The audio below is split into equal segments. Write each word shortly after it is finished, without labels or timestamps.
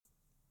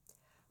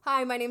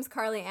Hi, my name's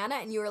Carly Anna,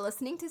 and you are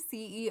listening to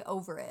CE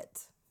Over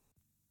It.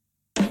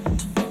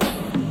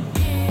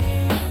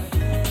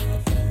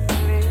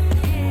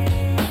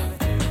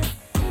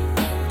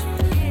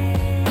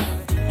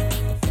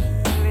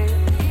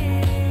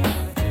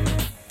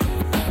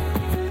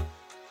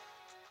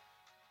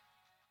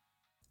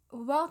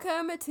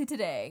 Welcome to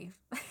today.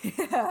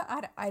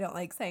 I don't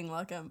like saying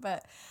welcome,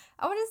 but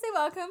I want to say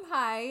welcome.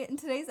 Hi. In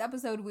today's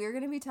episode, we're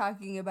going to be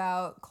talking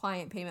about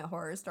client payment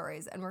horror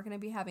stories, and we're going to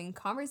be having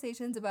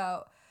conversations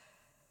about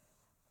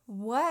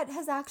what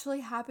has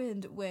actually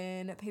happened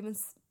when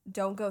payments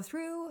don't go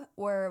through,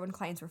 or when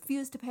clients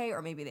refuse to pay,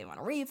 or maybe they want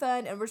a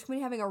refund. And we're just going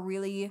to be having a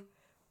really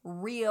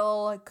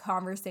real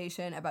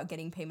conversation about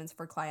getting payments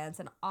for clients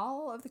and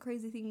all of the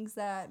crazy things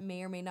that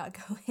may or may not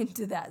go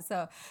into that.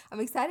 So I'm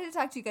excited to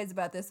talk to you guys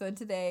about this one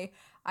today.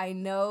 I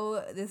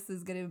know this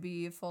is going to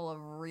be full of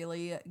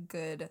really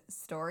good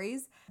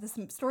stories.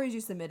 The stories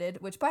you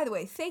submitted, which, by the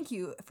way, thank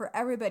you for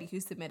everybody who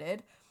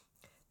submitted.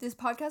 This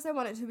podcast, I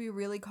want it to be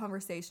really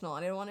conversational,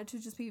 and I don't want it to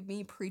just be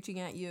me preaching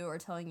at you or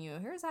telling you,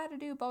 here's how to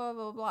do blah,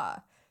 blah, blah, blah.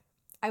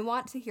 I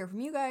want to hear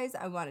from you guys.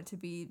 I want it to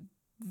be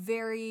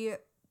very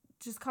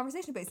just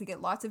conversation based and get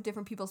lots of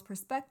different people's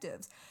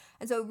perspectives.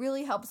 And so it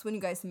really helps when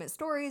you guys submit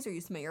stories, or you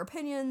submit your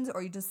opinions,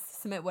 or you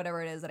just submit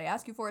whatever it is that I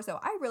ask you for. So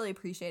I really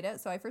appreciate it.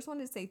 So I first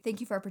wanted to say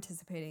thank you for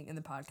participating in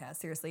the podcast.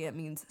 Seriously, it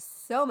means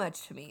so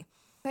much to me.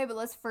 Okay, but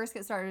let's first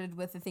get started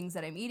with the things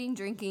that I'm eating,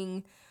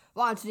 drinking,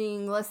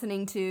 watching,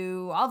 listening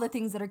to, all the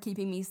things that are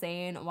keeping me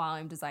sane while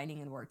I'm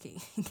designing and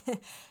working.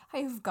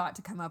 I've got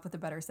to come up with a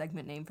better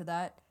segment name for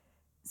that.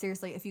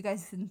 Seriously, if you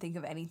guys didn't think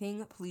of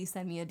anything, please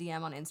send me a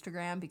DM on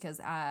Instagram, because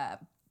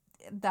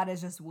that is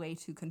just way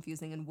too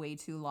confusing and way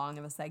too long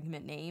of a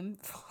segment name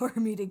for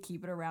me to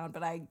keep it around,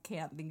 but I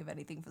can't think of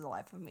anything for the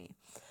life of me.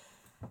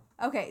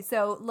 Okay,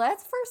 so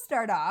let's first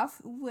start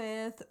off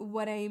with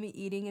what I'm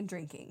eating and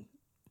drinking.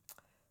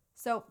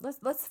 So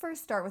let's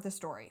first start with a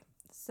story.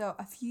 So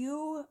a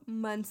few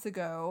months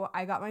ago,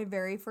 I got my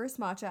very first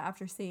matcha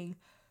after seeing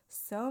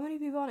so many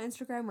people on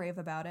Instagram rave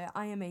about it.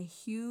 I am a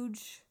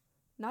huge,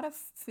 not a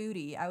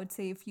foodie, I would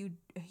say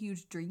a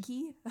huge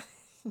drinky.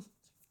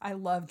 I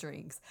love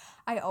drinks.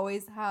 I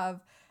always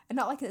have, and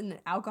not like in an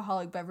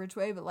alcoholic beverage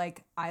way, but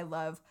like I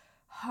love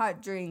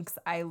hot drinks.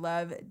 I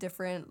love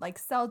different like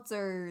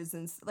seltzers,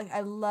 and like I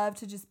love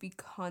to just be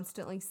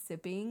constantly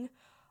sipping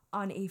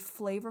on a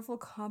flavorful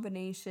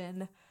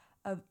combination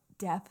of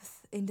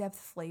in-depth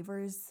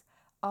flavors.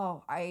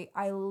 Oh, I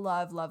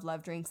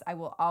love drinks. I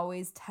will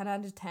always 10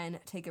 out of 10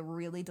 take a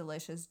really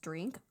delicious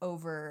drink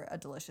over a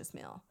delicious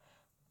meal.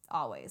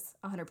 Always,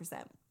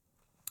 100%.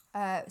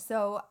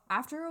 So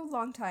after a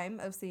long time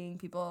of seeing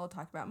people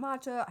talk about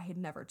matcha, I had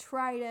never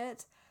tried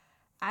it.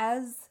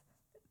 As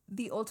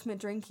the ultimate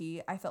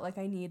drinky, I felt like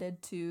I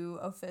needed to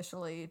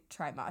officially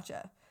try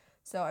matcha.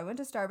 So I went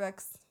to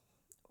Starbucks,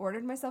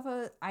 ordered myself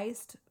a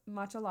iced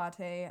matcha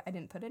latte. I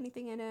didn't put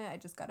anything in it. I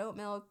just got oat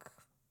milk.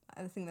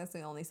 I think that's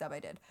the only step I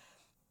did.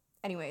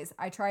 Anyways,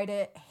 I tried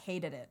it,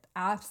 hated it.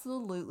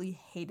 Absolutely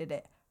hated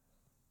it.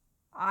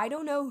 I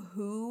don't know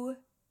who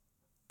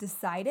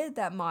decided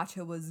that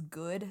matcha was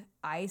good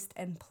iced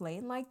and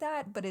plain like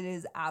that, but it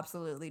is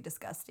absolutely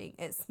disgusting.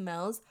 It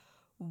smells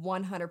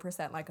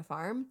 100% like a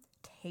farm,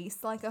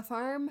 tastes like a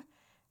farm,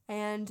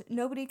 and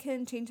nobody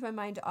can change my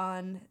mind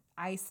on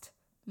iced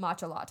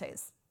matcha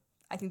lattes.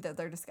 I think that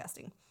they're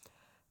disgusting.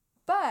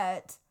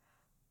 But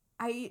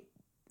I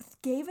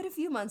gave it a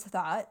few months of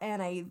thought,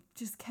 and I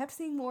just kept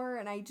seeing more,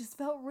 and I just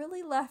felt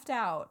really left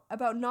out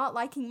about not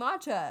liking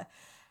matcha.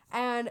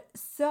 And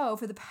so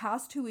for the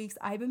past 2 weeks,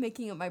 I've been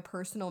making it my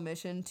personal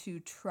mission to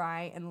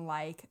try and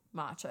like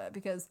matcha,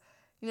 because,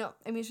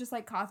 it's just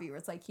like coffee, where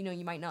it's like,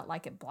 you might not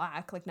like it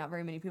black, like not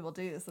very many people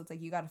do. So it's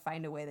like, you got to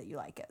find a way that you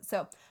like it.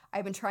 So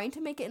I've been trying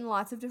to make it in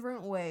lots of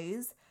different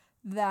ways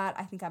that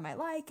I think I might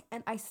like.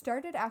 And I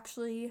started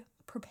actually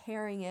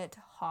preparing it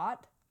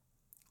hot,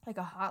 like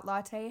a hot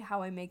latte,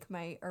 how I make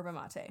my yerba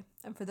mate.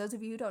 And for those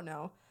of you who don't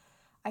know,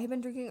 I have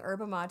been drinking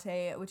yerba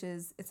mate, which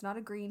is, it's not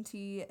a green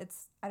tea.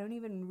 It's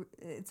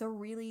a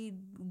really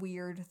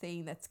weird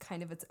thing that's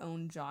kind of its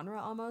own genre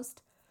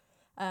almost.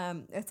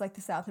 It's like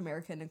the South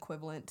American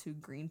equivalent to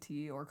green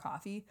tea or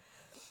coffee.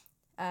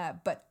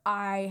 But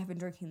I have been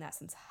drinking that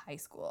since high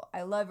school.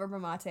 I love yerba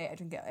mate. I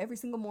drink it every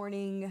single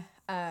morning.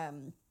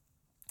 And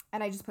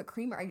I just put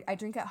creamer. I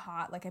drink it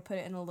hot. Like I put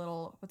it in a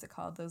little, what's it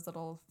called? Those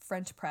little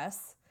French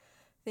press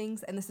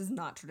things. And this is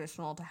not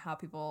traditional to how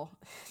people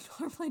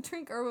normally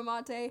drink yerba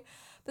mate.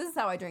 This is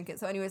how I drink it.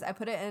 So anyways, I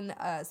put it in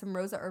some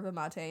Rosa yerba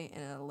mate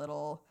in a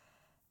little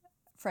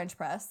French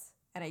press,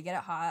 and I get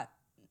it hot,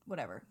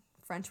 whatever,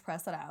 French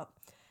press it out.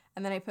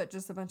 And then I put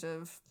just a bunch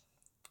of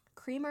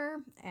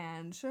creamer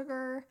and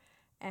sugar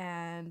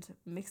and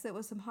mix it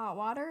with some hot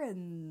water,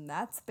 and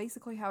that's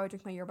basically how I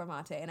drink my yerba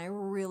mate. And I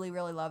really,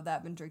 really love that.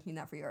 I've been drinking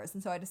that for years.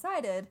 And so I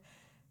decided,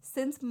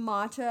 since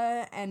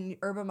matcha and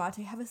yerba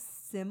mate have a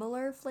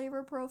similar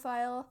flavor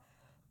profile,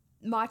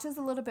 matcha's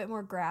a little bit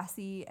more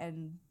grassy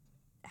and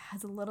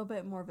has a little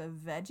bit more of a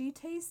veggie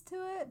taste to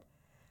it.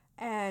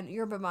 And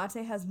yerba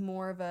mate has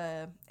more of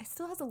it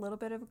still has a little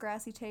bit of a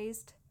grassy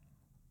taste,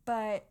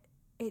 but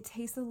it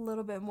tastes a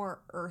little bit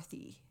more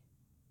earthy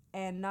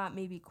and not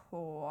maybe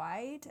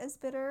quite as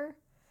bitter.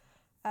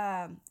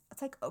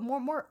 It's like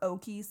more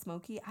oaky,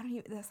 smoky. I don't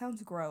even, that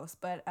sounds gross,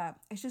 but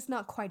it's just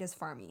not quite as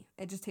farmy.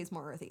 It just tastes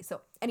more earthy.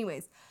 So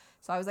anyways,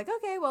 so I was like,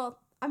 okay, well,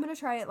 I'm going to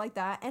try it like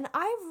that. And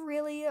I've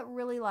really,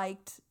 really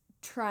liked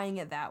trying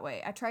it that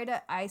way. I tried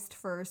it iced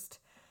first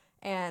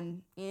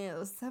and it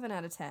was 7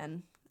 out of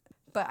 10.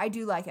 But I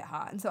do like it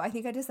hot. And so I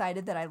think I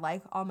decided that I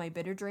like all my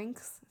bitter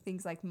drinks,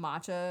 things like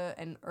matcha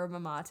and yerba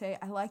mate.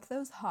 I like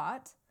those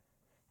hot.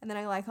 And then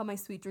I like all my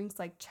sweet drinks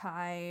like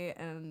chai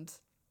and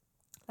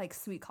like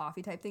sweet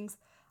coffee type things.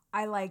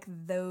 I like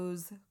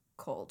those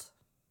cold.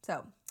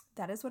 So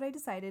that is what I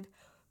decided.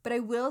 But I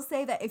will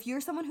say that if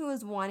you're someone who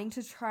is wanting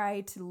to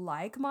try to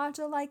like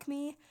matcha like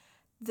me,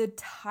 the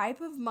type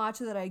of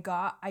matcha that I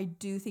got, I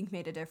do think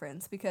made a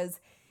difference,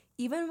 because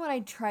even when I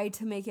tried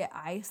to make it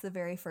ice the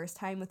very first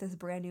time with this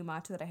brand new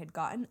matcha that I had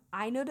gotten,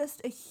 I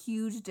noticed a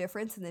huge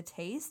difference in the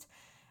taste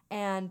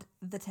and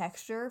the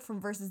texture from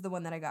versus the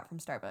one that I got from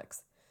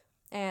Starbucks.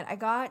 And I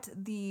got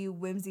the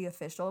Whimsy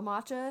official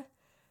matcha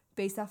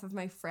based off of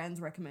my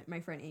friend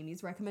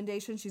Amy's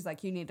recommendation. She's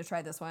like, you need to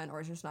try this one or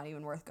it's just not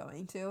even worth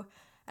going to.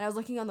 And I was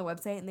looking on the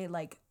website and they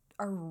like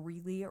are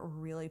really,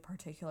 really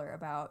particular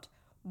about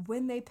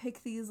when they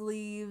pick these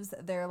leaves.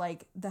 They're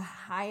like the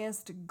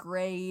highest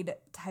grade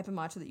type of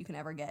matcha that you can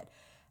ever get.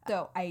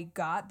 So I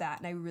got that,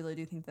 and I really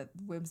do think that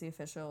Whimsy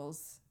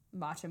Official's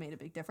matcha made a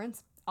big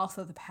difference.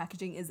 Also, the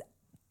packaging is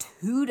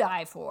to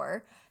die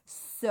for.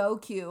 So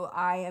cute.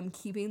 I am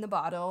keeping the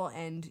bottle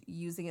and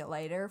using it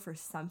later for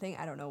something.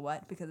 I don't know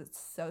what, because it's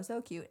so,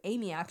 so cute.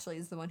 Amy actually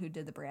is the one who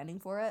did the branding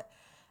for it.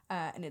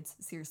 And it's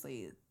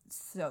seriously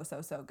so, so,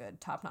 so good.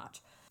 Top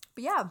notch.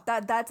 But yeah,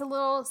 that's a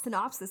little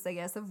synopsis, I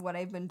guess, of what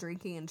I've been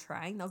drinking and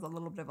trying. That was a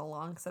little bit of a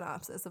long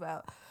synopsis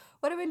about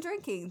what I've been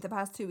drinking the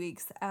past 2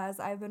 weeks as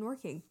I've been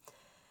working.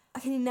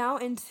 Okay, now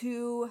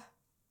into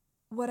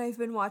what I've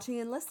been watching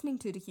and listening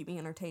to keep me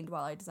entertained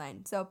while I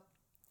design. So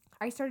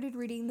I started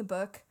reading the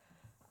book,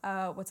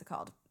 what's it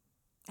called?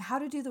 How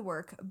to Do the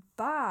Work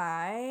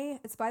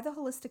it's by the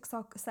holistic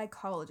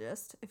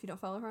psychologist. If you don't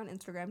follow her on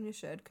Instagram, you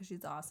should, because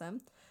she's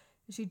awesome.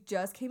 She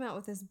just came out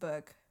with this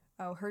book.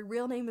 Oh, her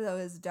real name, though,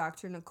 is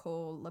Dr.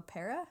 Nicole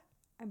LaPera.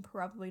 I'm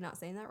probably not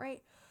saying that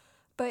right.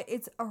 But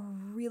it's a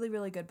really,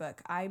 really good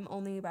book. I'm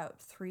only about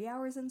 3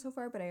 hours in so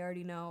far, but I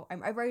already know,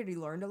 I've already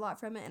learned a lot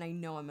from it, and I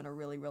know I'm going to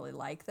really, really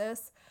like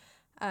this.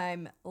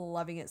 I'm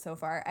loving it so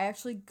far. I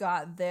actually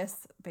got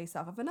this based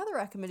off of another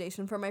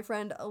recommendation from my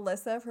friend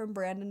Alyssa from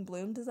Brandon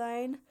Bloom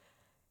Design.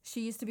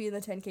 She used to be in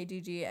the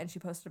 10KGG, and she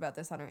posted about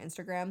this on her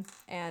Instagram,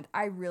 and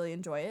I really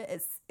enjoy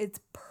it. It's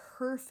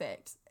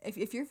perfect.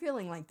 If you're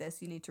feeling like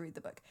this, you need to read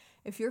the book.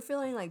 If you're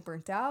feeling like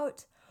burnt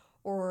out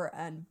or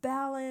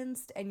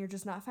unbalanced and you're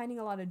just not finding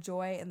a lot of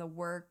joy in the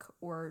work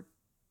or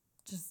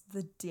just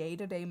the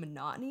day-to-day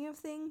monotony of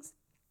things,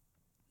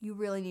 you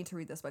really need to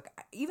read this book.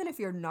 Even if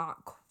you're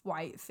not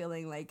quite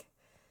feeling like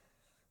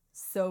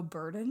so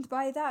burdened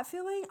by that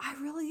feeling, I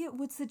really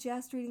would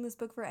suggest reading this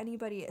book for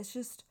anybody. It's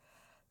just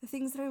the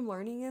things that I'm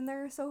learning in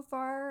there so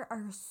far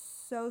are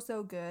so,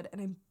 so good, and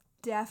I'm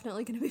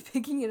definitely going to be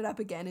picking it up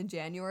again in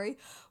January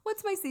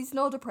once my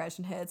seasonal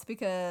depression hits,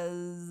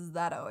 because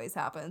that always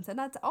happens, and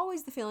that's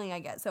always the feeling I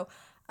get. So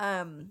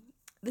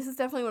this is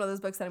definitely one of those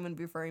books that I'm going to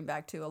be referring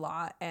back to a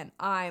lot, and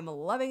I'm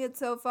loving it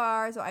so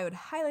far. So I would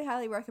highly,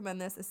 highly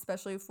recommend this,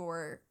 especially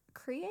for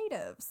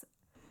creatives.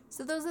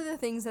 So those are the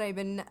things that I've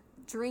been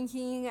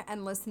drinking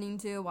and listening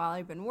to while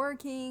I've been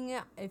working.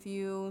 If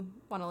you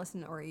want to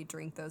listen or you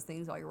drink those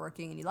things while you're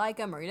working and you like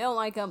them or you don't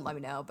like them, let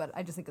me know. But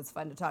I just think it's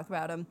fun to talk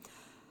about them.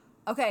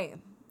 Okay,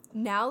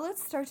 now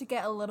let's start to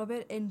get a little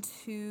bit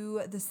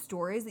into the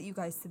stories that you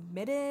guys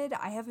submitted.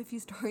 I have a few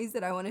stories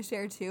that I want to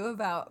share too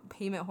about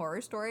payment horror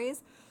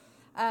stories.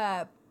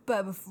 But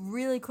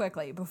really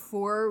quickly,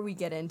 before we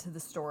get into the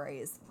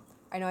stories,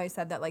 I know I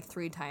said that like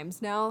 3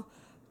 times now,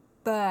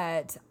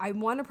 but I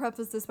want to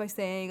preface this by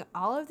saying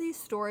all of these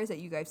stories that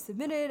you guys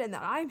submitted and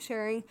that I'm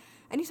sharing,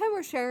 anytime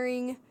we're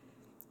sharing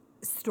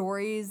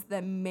stories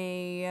that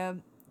may,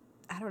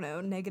 I don't know,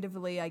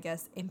 negatively, I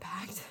guess,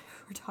 impact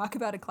or talk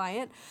about a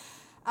client,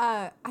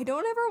 I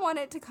don't ever want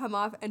it to come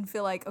off and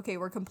feel like, okay,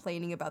 we're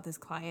complaining about this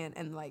client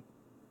and like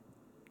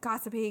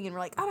gossiping and we're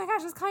like, oh my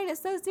gosh, this client is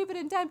so stupid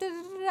and dumb,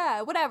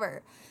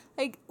 whatever.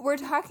 Like, we're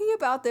talking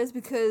about this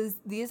because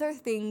these are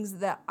things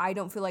that I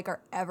don't feel like are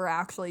ever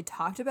actually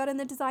talked about in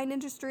the design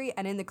industry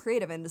and in the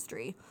creative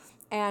industry,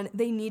 and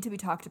they need to be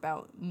talked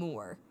about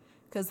more.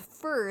 Because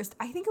first,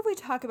 I think if we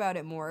talk about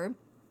it more,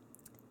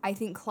 I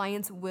think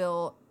clients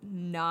will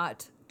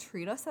not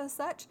treat us as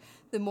such.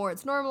 The more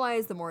it's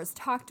normalized, the more it's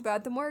talked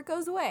about, the more it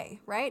goes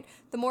away, right?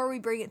 The more we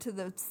bring it to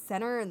the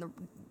center and the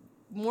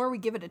more we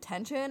give it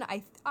attention,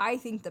 I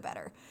think the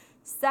better.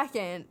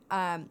 Second,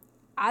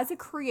 as a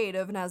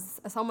creative and as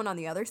someone on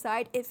the other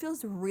side, it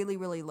feels really,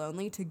 really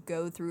lonely to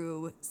go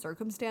through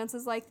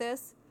circumstances like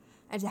this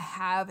and to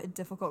have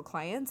difficult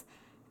clients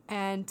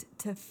and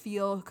to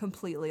feel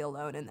completely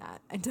alone in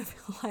that, and to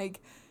feel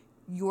like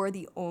you're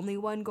the only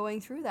one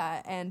going through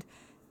that, and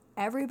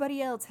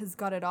everybody else has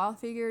got it all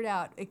figured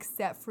out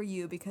except for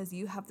you, because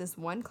you have this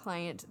one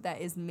client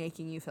that is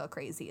making you feel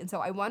crazy. And so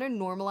I want to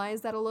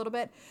normalize that a little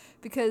bit,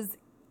 because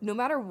no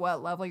matter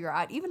what level you're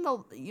at, even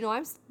though,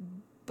 I'm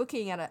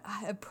booking at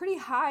a pretty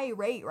high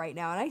rate right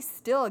now, and I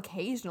still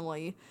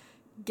occasionally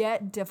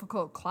get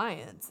difficult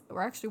clients.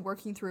 We're actually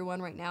working through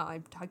one right now.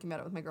 I'm talking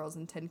about it with my girls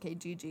in 10K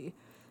GG,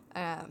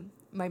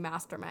 my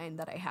mastermind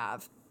that I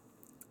have.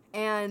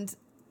 And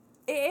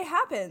it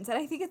happens, and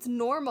I think it's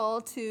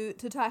normal to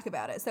talk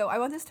about it. So I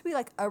want this to be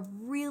like a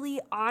really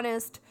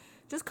honest,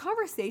 just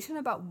conversation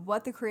about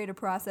what the creative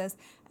process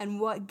and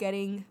what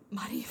getting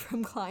money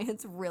from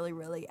clients really,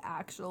 really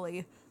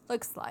actually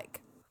looks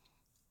like.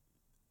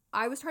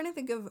 I was trying to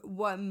think of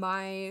what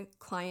my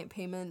client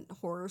payment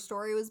horror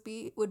story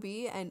would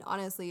be, and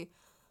honestly,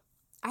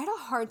 I had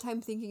a hard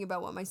time thinking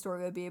about what my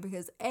story would be,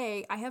 because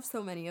I have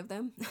so many of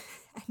them,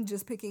 and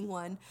just picking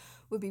one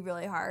would be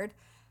really hard.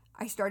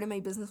 I started my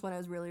business when I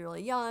was really,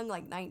 really young,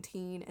 like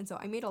 19, and so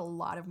I made a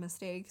lot of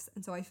mistakes,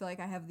 and so I feel like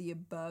I have the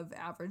above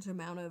average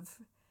amount of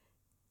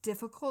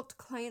difficult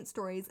client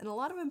stories, and a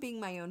lot of them being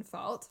my own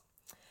fault,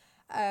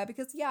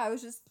 because I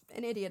was just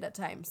an idiot at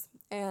times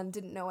and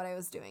didn't know what I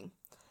was doing.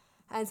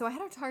 And so I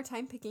had a hard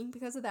time picking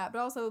because of that, but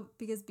also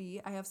because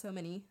I have so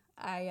many.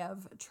 I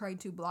have tried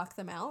to block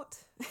them out,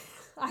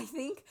 I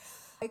think,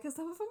 because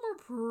some of them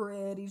were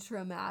pretty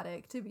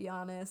traumatic, to be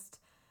honest.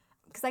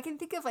 Because I can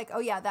think of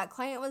that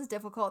client was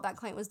difficult,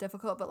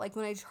 but like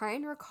when I try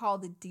and recall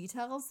the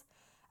details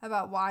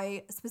about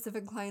why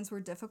specific clients were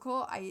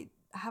difficult, I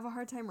have a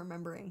hard time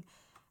remembering,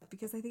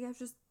 because I think I've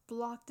just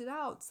blocked it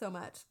out so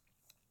much.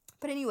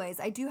 But anyways,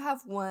 I do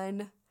have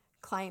one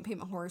client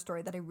payment horror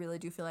story that I really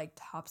do feel like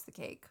tops the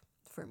cake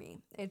for me.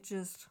 It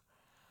just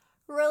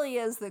really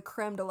is the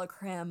creme de la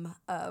creme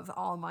of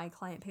all my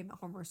client payment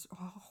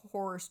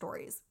horror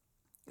stories.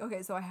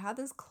 Okay, so I had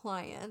this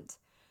client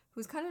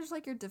who's kind of just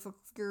like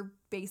your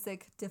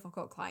basic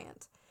difficult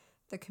client.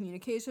 The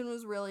communication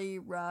was really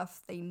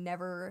rough. They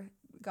never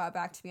got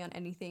back to me on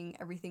anything.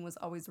 Everything was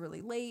always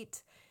really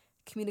late.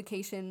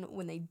 Communication,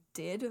 when they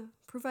did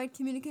provide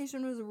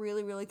communication, was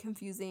really, really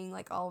confusing.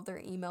 Like, all of their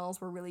emails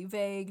were really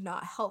vague,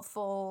 not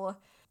helpful,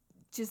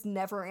 just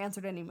never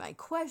answered any of my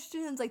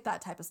questions, like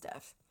that type of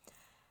stuff.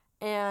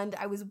 And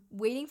I was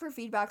waiting for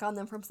feedback on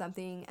them from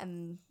something,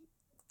 and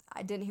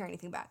I didn't hear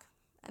anything back.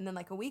 And then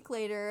like a week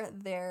later,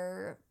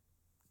 their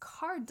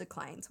card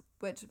declines,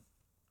 which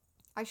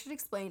I should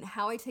explain.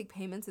 How I take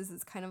payments is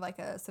it's kind of like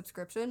a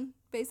subscription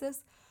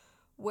basis,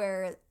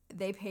 where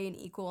they pay an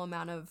equal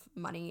amount of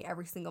money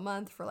every single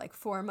month for like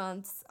 4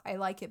 months. I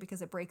like it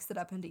because it breaks it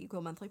up into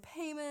equal monthly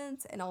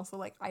payments, and also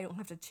like I don't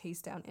have to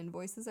chase down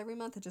invoices every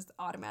month. It just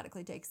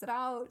automatically takes it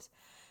out.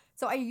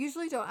 So I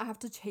usually don't have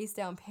to chase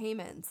down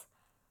payments,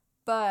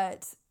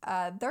 but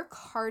their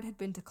card had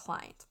been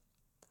declined.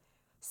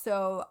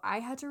 So I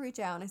had to reach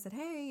out, and I said,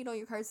 hey,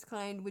 your card's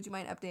declined. Would you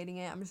mind updating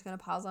it? I'm just going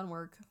to pause on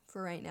work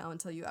for right now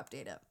until you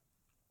update it.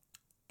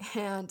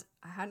 And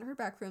I hadn't heard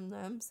back from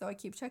them, so I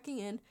keep checking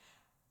in.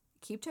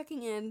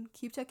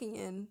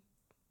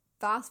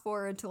 Fast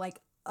forward to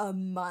like a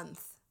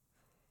month,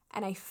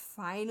 and I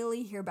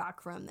finally hear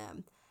back from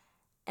them.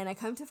 And I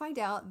come to find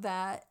out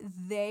that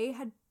they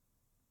had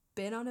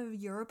been on a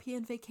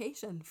European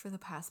vacation for the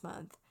past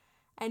month.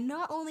 And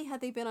not only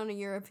had they been on a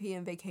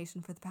European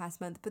vacation for the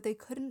past month, but they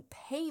couldn't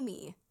pay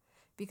me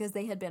because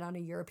they had been on a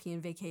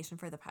European vacation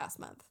for the past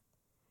month.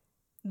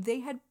 They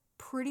had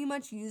pretty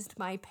much used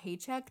my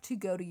paycheck to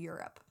go to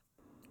Europe.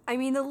 I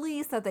mean, the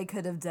least that they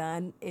could have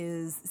done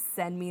is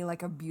send me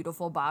like a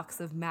beautiful box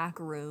of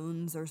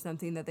macaroons or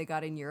something that they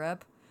got in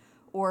Europe,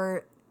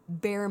 or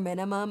bare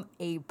minimum,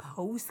 a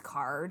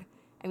postcard.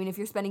 I mean, if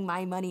you're spending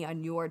my money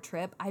on your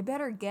trip, I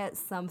better get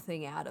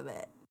something out of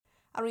it.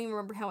 I don't even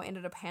remember how I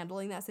ended up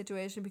handling that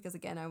situation, because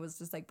again, I was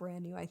just like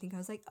brand new. I think I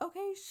was like,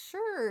 okay,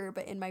 sure.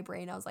 But in my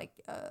brain, I was like,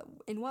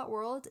 in what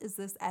world is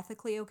this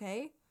ethically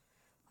okay?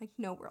 Like,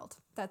 no world.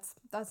 That's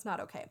not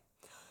okay.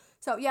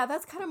 So yeah,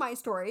 that's kind of my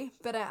story.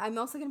 But I'm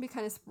also going to be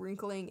kind of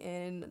sprinkling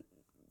in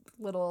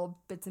little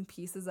bits and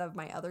pieces of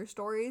my other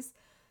stories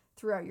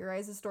throughout your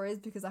guys' stories,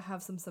 because I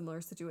have some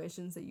similar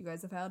situations that you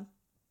guys have had.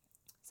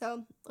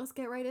 So let's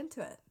get right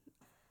into it.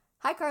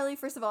 Hi, Carly.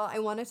 First of all, I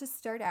wanted to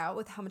start out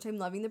with how much I'm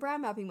loving the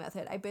brand mapping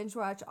method. I binge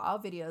watch all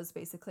videos,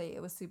 basically.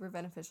 It was super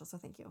beneficial, so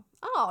thank you.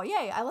 Oh,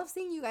 yay. I love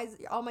seeing you guys,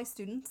 all my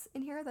students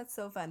in here. That's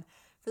so fun.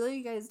 For those of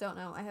you guys don't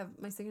know, I have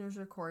my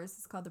signature course.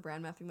 It's called the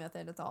brand mapping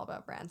method. It's all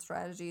about brand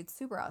strategy. It's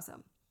super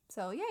awesome.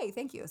 So yay,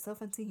 thank you. So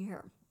fun seeing you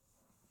here.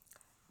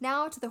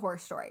 Now to the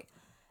horse story.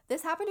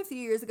 This happened a few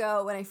years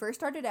ago when I first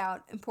started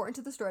out. Important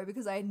to the story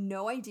because I had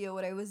no idea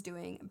what I was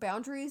doing.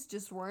 Boundaries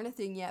just weren't a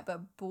thing yet,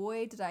 but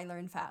boy, did I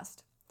learn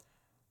fast.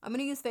 I'm going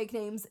to use fake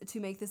names to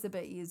make this a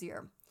bit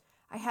easier.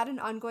 I had an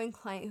ongoing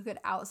client who could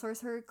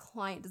outsource her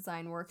client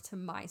design work to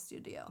my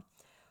studio.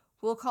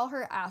 We'll call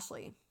her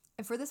Ashley.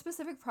 And for this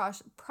specific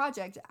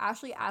project,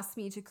 Ashley asked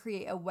me to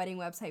create a wedding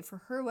website for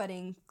her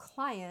wedding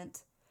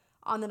client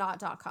on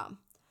theknot.com.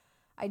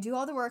 I do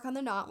all the work on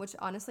The Knot, which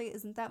honestly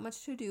isn't that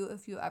much to do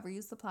if you ever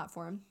use the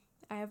platform.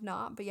 I have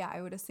not, but yeah,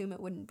 I would assume it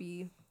wouldn't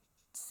be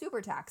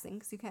super taxing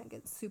because you can't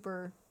get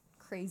super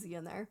crazy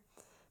in there.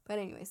 But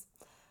anyways,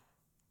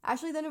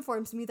 Ashley then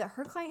informs me that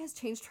her client has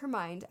changed her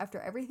mind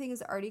after everything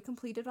is already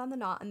completed on The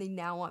Knot, and they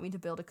now want me to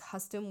build a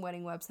custom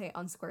wedding website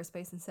on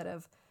Squarespace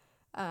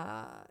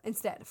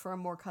instead for a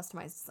more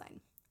customized design.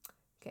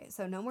 Okay,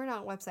 so no more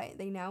Knot website.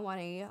 They now want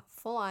a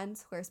full-on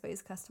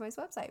Squarespace customized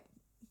website.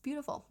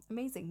 Beautiful.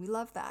 Amazing. We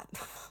love that.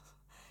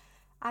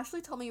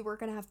 Ashley told me we're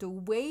going to have to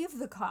waive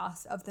the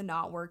cost of the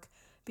Knot work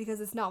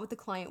because it's not what the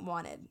client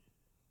wanted.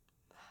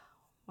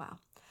 Wow.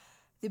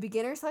 The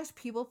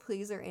beginner/people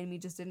pleaser in me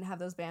just didn't have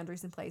those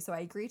boundaries in place, so I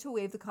agreed to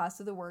waive the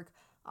cost of the work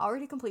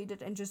already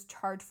completed and just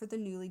charge for the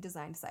newly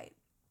designed site.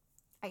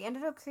 I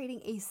ended up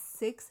creating a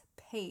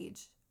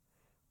 6-page,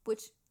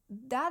 which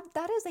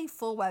that is a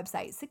full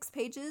website. 6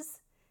 pages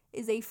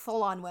is a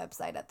full-on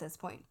website at this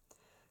point.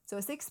 So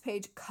a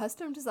 6-page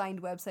custom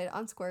designed website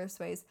on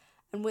Squarespace,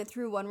 and went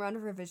through one round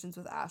of revisions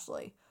with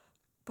Ashley.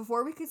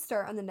 Before we could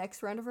start on the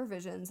next round of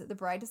revisions, the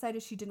bride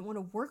decided she didn't want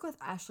to work with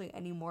Ashley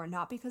anymore,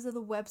 not because of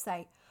the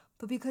website,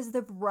 but because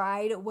the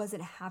bride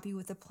wasn't happy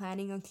with the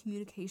planning and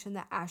communication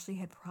that Ashley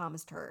had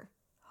promised her.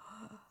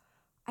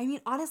 I mean,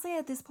 honestly,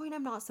 at this point,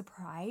 I'm not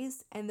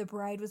surprised, and the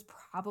bride was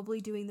probably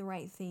doing the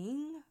right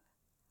thing.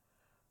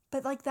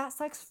 But like, that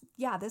sucks.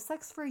 Yeah, this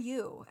sucks for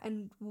you.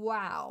 And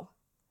wow.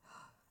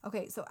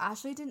 Okay, so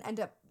Ashley didn't end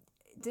up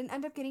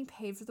getting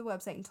paid for the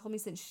website and told me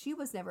since she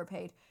was never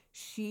paid,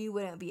 she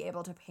wouldn't be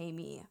able to pay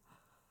me.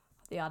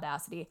 The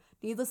audacity.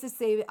 Needless to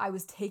say, I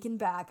was taken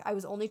back. I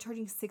was only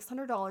charging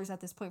 $600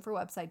 at this point for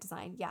website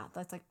design. Yeah,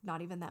 that's like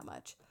not even that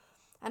much.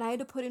 And I had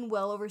to put in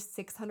well over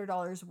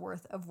 $600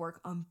 worth of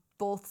work on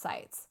both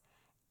sites.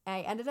 And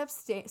I ended up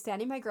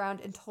standing my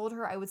ground and told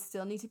her I would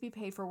still need to be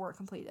paid for work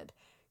completed.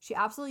 She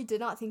absolutely did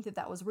not think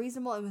that was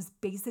reasonable and was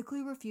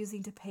basically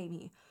refusing to pay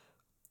me.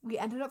 We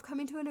ended up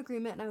coming to an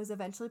agreement, and I was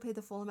eventually paid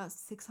the full amount,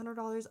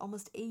 $600,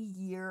 almost a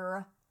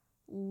year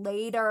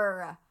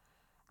later,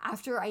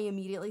 after I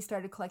immediately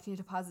started collecting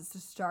deposits to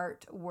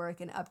start work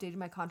and updated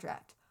my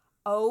contract.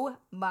 Oh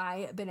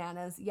my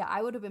bananas. Yeah,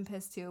 I would have been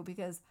pissed too,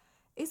 because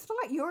it's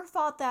not your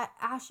fault that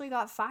Ashley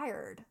got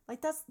fired.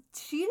 Like,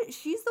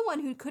 she's the one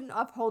who couldn't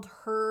uphold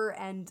her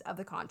end of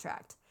the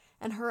contract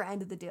and her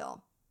end of the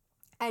deal.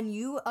 And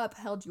you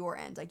upheld your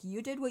end. Like,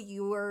 you did what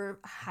you were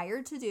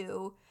hired to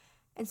do,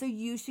 and so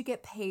you should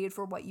get paid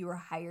for what you were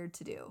hired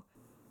to do.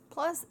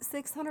 Plus,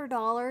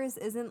 $600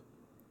 isn't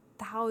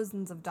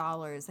thousands of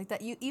dollars. Like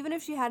that, even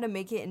if she had to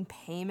make it in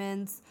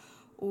payments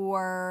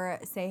or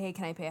say, hey,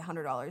 can I pay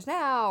 $100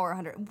 now or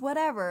 $100,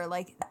 whatever,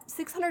 like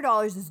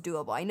 $600 is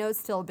doable. I know it's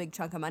still a big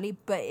chunk of money,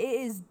 but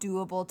it is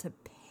doable to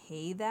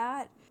pay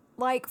that.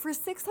 Like, for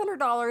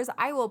 $600,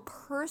 I will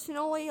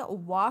personally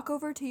walk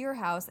over to your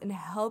house and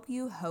help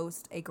you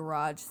host a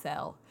garage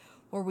sale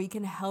where we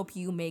can help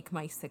you make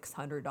my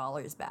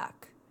 $600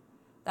 back.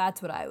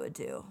 That's what I would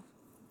do.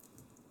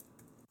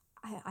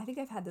 I think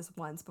I've had this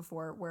once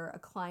before where a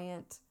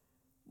client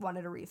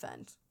wanted a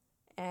refund,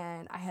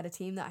 and I had a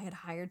team that I had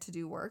hired to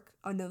do work.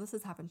 Oh no, this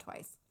has happened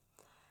twice.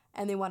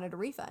 And they wanted a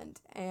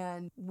refund.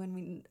 And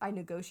when I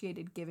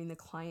negotiated giving the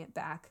client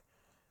back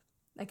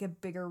like a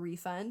bigger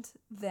refund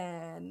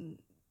than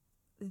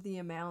the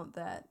amount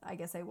that I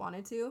guess I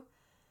wanted to.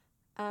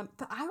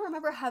 But I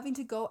remember having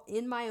to go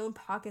in my own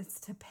pockets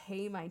to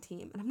pay my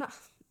team. And I'm not,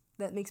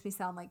 that makes me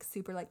sound like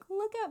super like,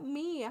 look at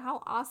me,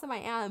 how awesome I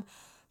am.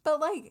 But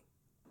like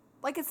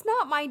it's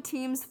not my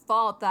team's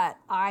fault that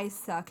I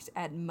sucked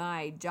at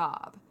my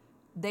job.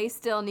 They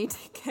still need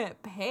to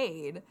get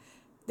paid.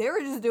 They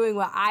were just doing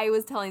what I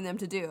was telling them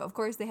to do. Of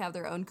course, they have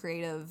their own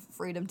creative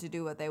freedom to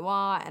do what they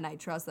want, and I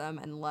trust them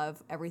and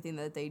love everything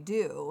that they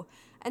do.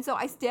 And so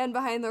I stand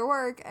behind their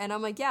work, and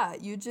I'm like, yeah,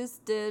 you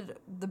just did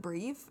the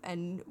brief,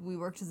 and we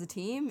worked as a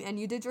team, and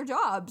you did your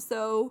job,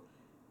 so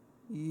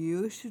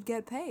you should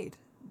get paid.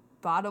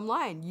 Bottom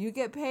line, you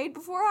get paid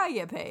before I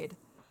get paid.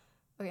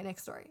 Okay,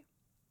 next story.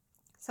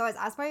 So I was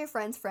asked by a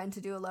friend's friend to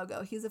do a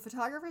logo. He's a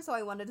photographer, so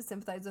I wanted to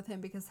sympathize with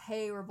him because,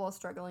 hey, we're both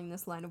struggling in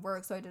this line of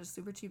work, so I did a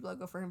super cheap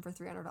logo for him for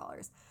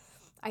 $300.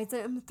 I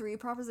sent him 3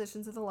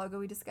 propositions of the logo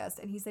we discussed,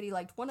 and he said he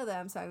liked one of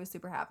them, so I was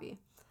super happy.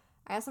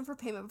 I asked him for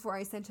payment before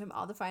I sent him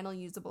all the final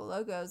usable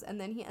logos,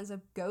 and then he ends up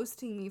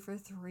ghosting me for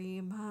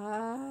 3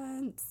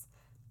 months.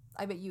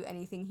 I bet you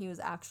anything he was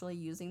actually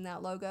using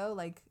that logo,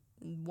 like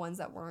ones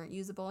that weren't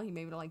usable, he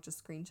maybe like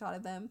just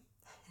screenshotted them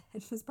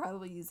and was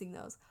probably using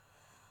those.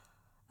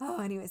 Oh,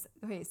 anyways,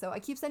 okay, so I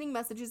keep sending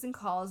messages and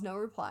calls, no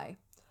reply.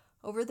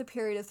 Over the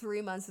period of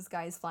 3 months, this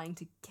guy is flying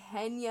to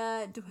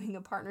Kenya, doing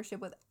a partnership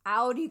with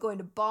Audi, going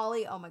to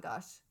Bali. Oh my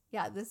gosh.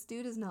 Yeah, this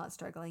dude is not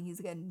struggling. He's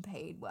getting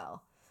paid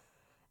well.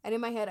 And in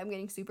my head, I'm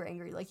getting super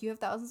angry. Like, you have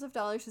thousands of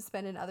dollars to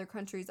spend in other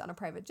countries on a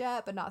private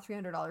jet, but not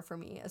 $300 for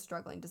me, a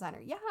struggling designer.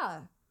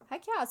 Yeah,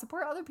 heck yeah,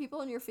 support other people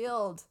in your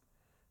field.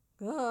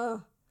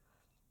 Ugh.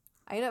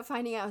 I ended up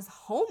finding out his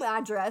home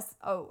address.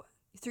 Oh,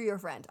 through your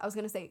friend. I was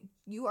going to say,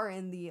 you are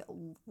in the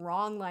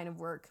wrong line of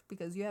work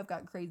because you have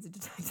got crazy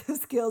detective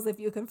skills if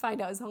you can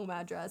find out his home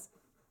address.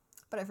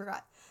 But I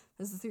forgot.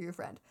 This is through your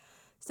friend.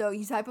 So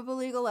you type up a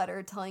legal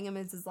letter telling him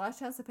it's his last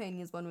chance to pay and he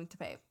has 1 week to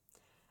pay.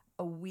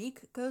 A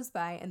week goes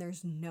by and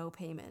there's no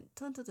payment.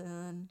 Dun, dun,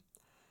 dun.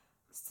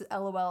 So,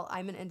 LOL,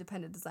 I'm an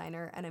independent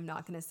designer and I'm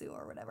not going to sue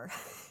or whatever.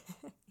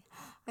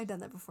 I've done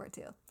that before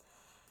too.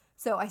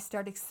 So I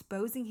start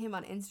exposing him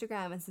on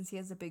Instagram, and since he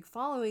has a big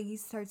following, he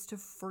starts to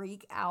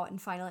freak out. And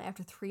finally,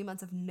 after 3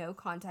 months of no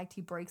contact,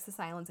 he breaks the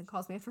silence and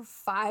calls me for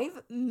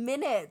 5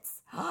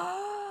 minutes.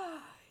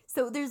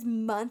 So there's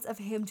months of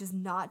him just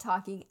not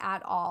talking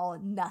at all,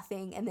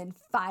 nothing. And then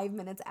 5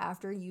 minutes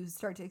after you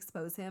start to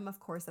expose him, of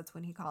course, that's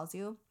when he calls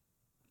you.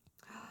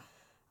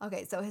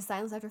 Okay, so his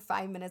silence after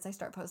 5 minutes, I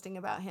start posting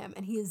about him,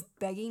 and he is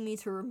begging me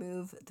to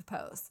remove the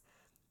post.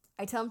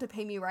 I tell him to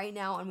pay me right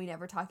now and we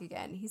never talk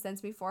again. He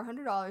sends me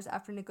 $400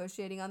 after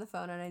negotiating on the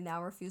phone, and I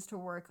now refuse to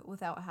work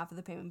without half of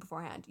the payment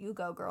beforehand. You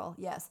go, girl.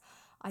 Yes,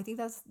 I think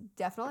that's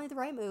definitely the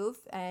right move,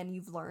 and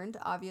you've learned,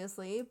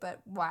 obviously, but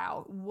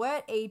wow,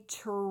 what a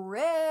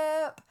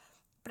trip.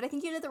 But I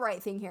think you did the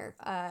right thing here.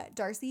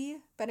 Darcy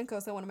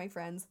Benencosa, one of my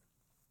friends,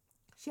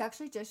 she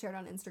actually just shared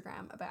on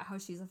Instagram about how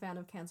she's a fan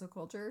of cancel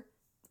culture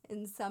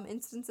in some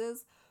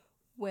instances,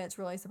 which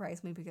really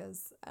surprised me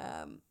because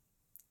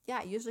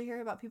I usually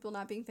hear about people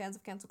not being fans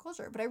of cancel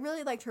culture, but I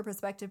really liked her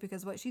perspective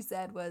because what she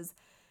said was,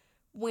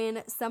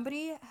 when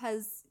somebody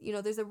has,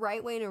 there's a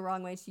right way and a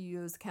wrong way to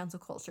use cancel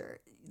culture.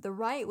 The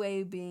right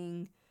way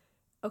being,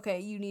 okay,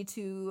 you need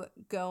to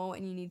go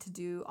and you need to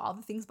do all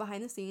the things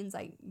behind the scenes,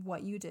 like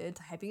what you did,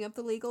 typing up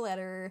the legal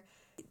letter.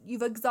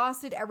 You've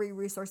exhausted every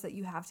resource that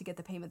you have to get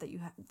the payment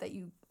that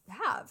you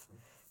have,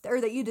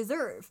 or that you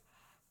deserve.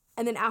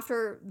 And then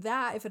after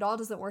that, if it all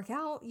doesn't work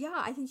out,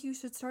 I think you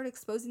should start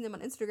exposing them on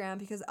Instagram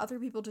because other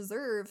people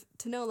deserve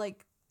to know,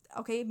 like,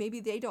 okay, maybe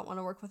they don't want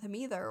to work with him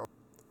either.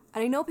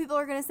 And I know people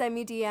are going to send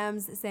me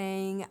DMs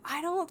saying,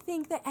 I don't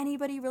think that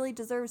anybody really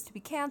deserves to be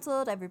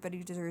canceled.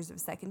 Everybody deserves a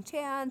second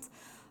chance,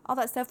 all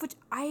that stuff, which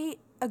I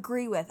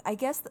agree with. I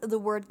guess the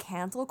word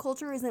cancel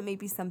culture isn't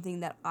maybe something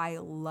that I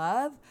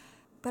love,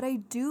 but I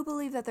do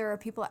believe that there are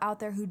people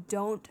out there who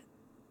don't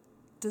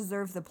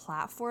deserve the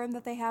platform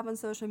that they have on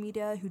social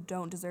media, who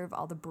don't deserve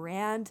all the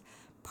brand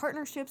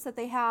partnerships that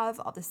they have,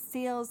 all the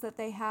sales that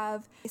they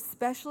have,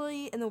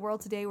 especially in the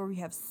world today where we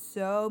have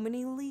so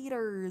many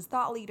leaders,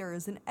 thought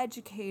leaders, and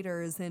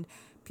educators, and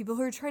people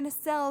who are trying to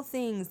sell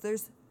things.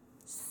 There's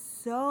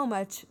so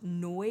much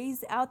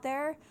noise out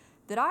there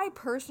that I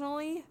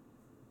personally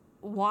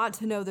want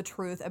to know the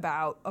truth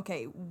about,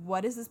 okay,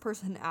 what is this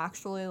person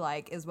actually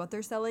like? Is what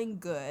they're selling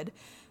good?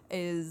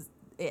 Is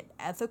it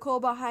ethical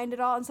behind it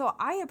all? And so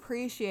I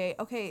appreciate,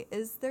 okay,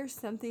 is there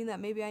something that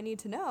maybe I need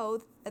to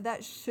know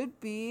that should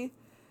be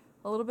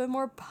a little bit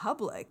more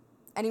public?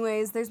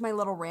 Anyways, there's my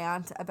little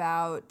rant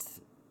about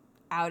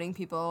outing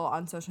people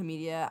on social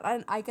media.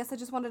 And I guess I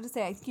just wanted to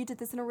say, I think you did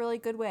this in a really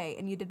good way,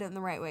 and you did it in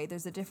the right way.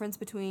 There's a difference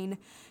between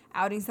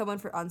outing someone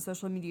on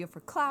social media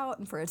for clout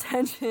and for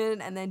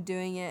attention, and then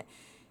doing it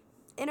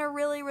in a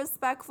really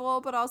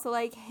respectful, but also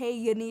like, hey,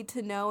 you need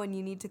to know and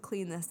you need to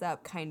clean this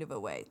up kind of a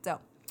way. So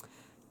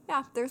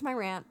yeah, there's my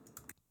rant.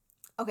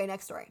 Okay,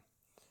 next story.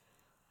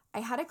 I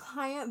had a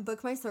client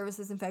book my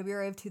services in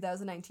February of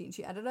 2019.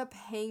 She ended up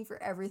paying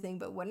for everything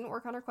but wouldn't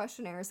work on her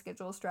questionnaire,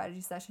 schedule a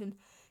strategy session,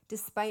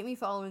 despite me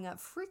following up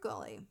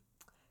frequently.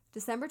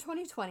 December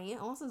 2020,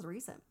 almost as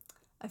recent.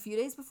 A few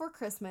days before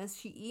Christmas,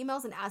 she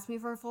emails and asks me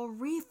for a full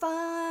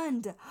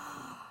refund.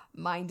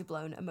 Mind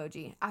blown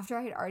emoji. After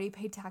I had already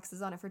paid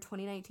taxes on it for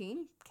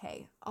 2019.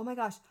 Okay. Oh my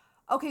gosh.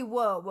 Okay,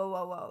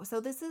 whoa. So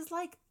this is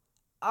like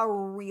a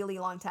really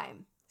long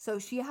time. So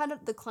she had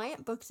the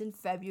client booked in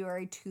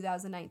February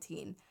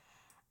 2019.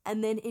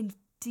 And then in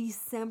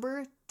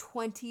December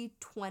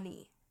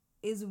 2020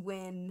 is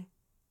when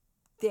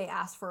they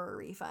asked for a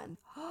refund.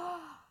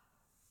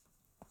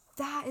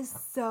 That is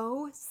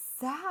so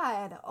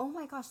sad. Oh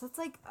my gosh, that's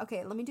like,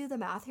 okay, let me do the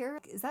math here.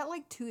 Is that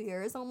like 2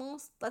 years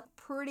almost? That's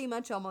pretty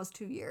much almost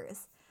 2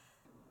 years.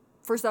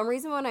 For some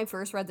reason, when I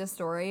first read this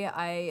story,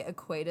 I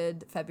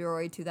equated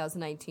February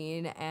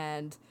 2019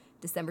 and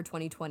December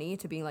 2020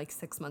 to being like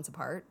 6 months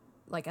apart,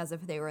 like as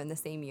if they were in the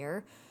same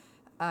year.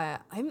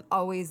 I'm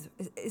always,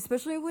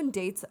 especially when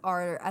dates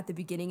are at the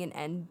beginning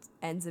and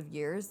ends of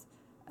years,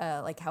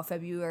 like how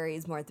February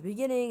is more at the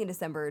beginning and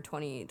December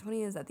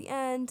 2020 is at the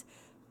end.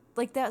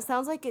 Like that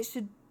sounds like it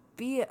should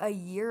be a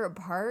year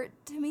apart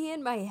to me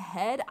in my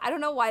head. I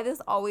don't know why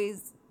this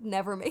always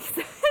never makes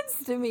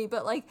sense to me,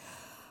 but like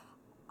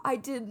I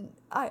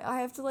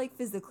have to like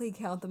physically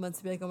count the months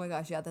to be like, oh my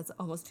gosh, yeah, that's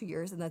almost 2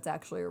 years, and that's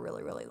actually a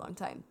really, really long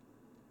time.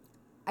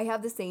 I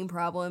have the same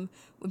problem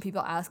when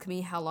people ask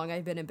me how long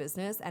I've been in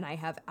business, and I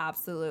have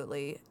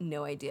absolutely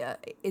no idea.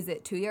 Is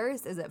it 2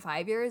 years? Is it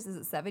 5 years? Is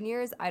it 7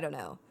 years? I don't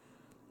know.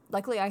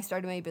 Luckily, I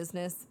started my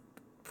business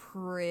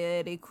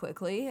pretty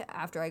quickly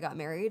after I got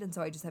married, and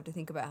so I just have to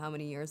think about how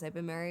many years I've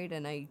been married,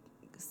 and I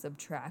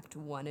subtract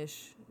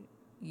 1-ish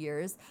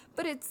years.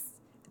 But it's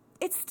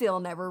still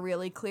never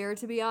really clear,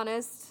 to be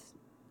honest.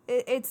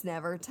 It's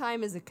never.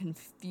 Time is a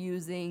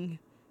confusing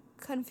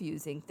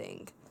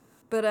thing.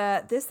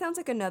 But this sounds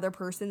like another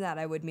person that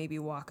I would maybe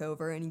walk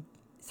over and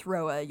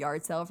throw a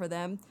yard sale for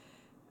them.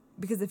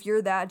 Because if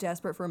you're that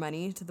desperate for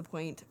money to the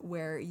point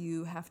where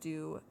you have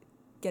to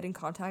get in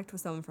contact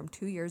with someone from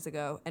 2 years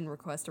ago and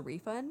request a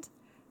refund,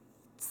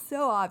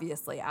 so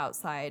obviously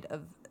outside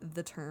of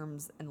the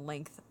terms and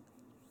length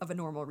of a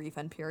normal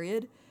refund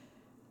period.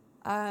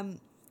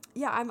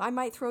 Yeah, I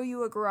might throw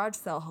you a garage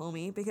sale,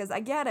 homie, because I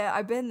get it.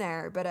 I've been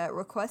there, but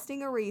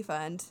requesting a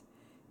refund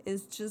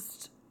is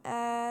just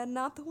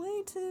not the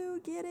way to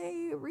get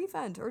a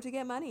refund or to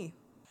get money.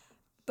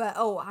 But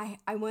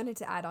I wanted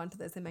to add on to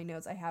this in my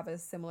notes. I have a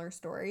similar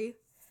story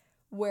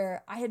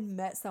where I had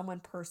met someone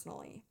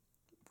personally,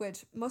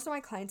 which most of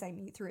my clients I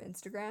meet through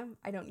Instagram.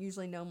 I don't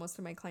usually know most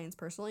of my clients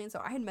personally. And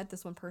so I had met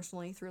this one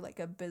personally through like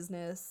a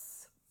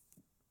business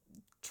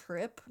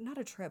trip, not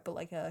a trip, but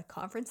like a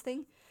conference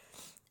thing.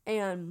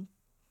 And,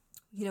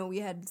 we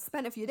had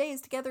spent a few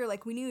days together.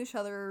 Like we knew each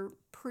other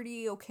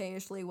pretty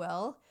okayishly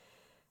well,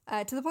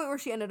 to the point where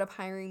she ended up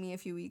hiring me a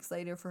few weeks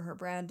later for her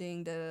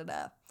branding,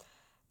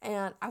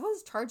 And I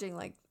was charging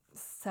like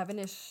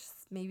 $7-ish,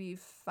 maybe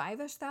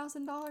 $5-ish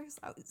thousand.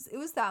 It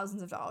was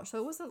thousands of dollars. So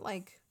it wasn't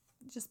like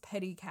just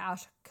petty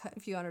cash, a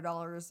few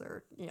 $100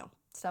 or,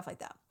 stuff like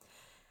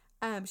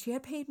that. She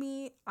had paid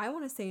me, I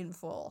want to say in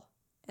full.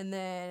 And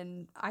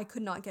then I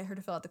could not get her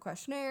to fill out the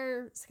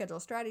questionnaire, schedule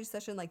a strategy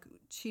session. Like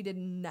she did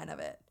none of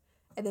it.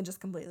 And then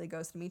just completely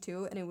ghosted me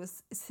too. And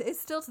it's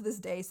still to this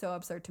day so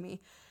absurd to me.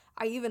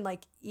 I even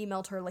like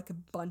emailed her like a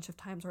bunch of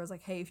times where I was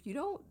like, hey, if you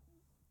don't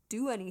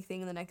do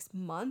anything in the next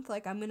month,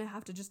 like I'm gonna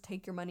have to just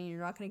take your money and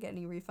you're not gonna get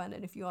any refund,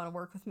 and if you want to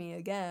work with me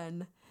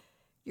again,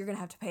 you're gonna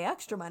have to pay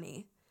extra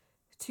money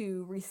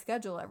to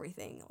reschedule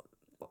everything.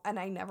 And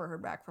I never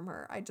heard back from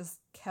her. I just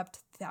kept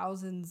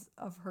thousands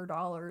of her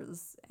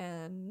dollars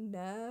and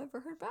never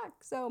heard back.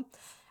 So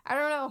I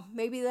don't know,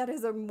 maybe that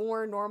is a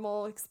more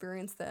normal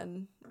experience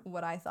than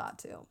what I thought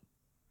too.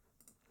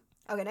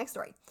 Okay, next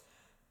story.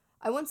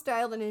 I once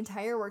dialed an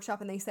entire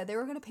workshop and they said they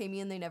were going to pay me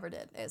and they never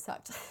did. It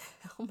sucked.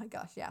 Oh my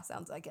gosh, yeah,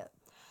 sounds like it.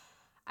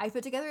 I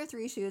put together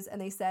 3 shoots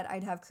and they said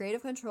I'd have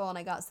creative control and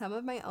I got some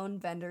of my own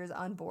vendors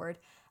on board.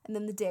 And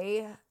then the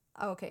day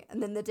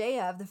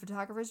of, the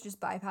photographers just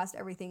bypassed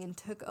everything and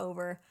took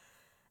over.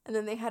 And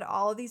then they had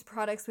all of these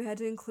products we had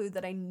to include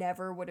that I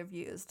never would have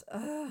used.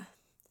 Ugh.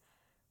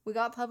 We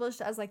got published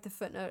as like the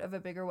footnote of a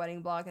bigger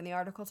wedding blog, and the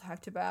article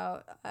talked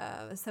about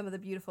some of the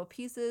beautiful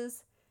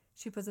pieces.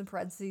 She puts in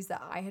parentheses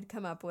that I had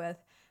come up with,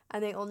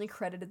 and they only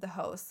credited the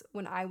host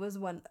when I was the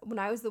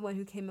one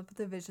who came up with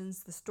the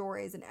visions, the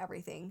stories, and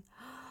everything.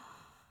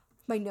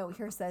 My note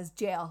here says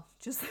jail,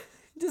 just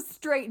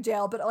straight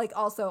jail, but like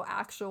also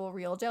actual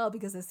real jail,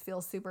 because this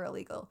feels super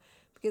illegal.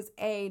 Because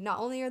not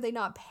only are they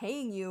not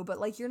paying you, but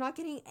like you're not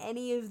getting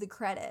any of the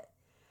credit.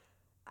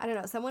 I don't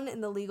know. Someone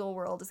in the legal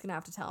world is gonna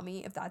have to tell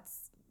me if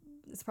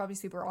it's probably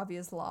super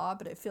obvious law,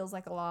 but it feels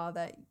like a law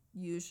that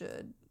you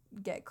should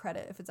get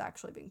credit if it's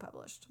actually being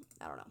published.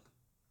 I don't know.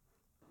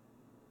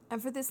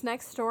 And for this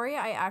next story,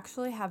 I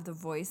actually have the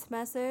voice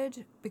message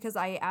because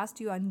I asked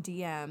you on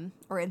DM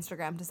or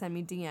Instagram to send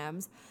me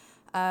DMs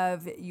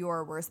of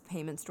your worst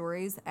payment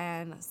stories,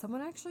 and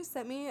someone actually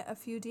sent me a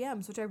few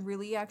DMs, which I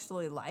really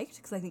actually liked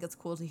because I think it's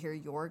cool to hear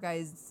your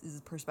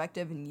guys'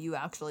 perspective and you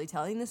actually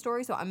telling the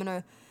story. So I'm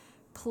going to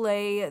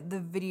play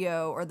the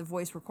video or the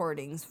voice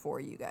recordings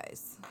for you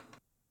guys.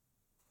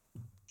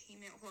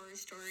 Payment horror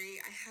story.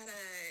 I had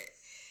a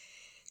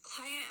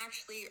client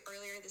actually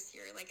earlier this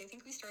year. Like I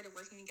think we started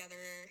working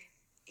together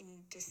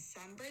in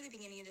December, the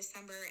beginning of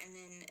December, and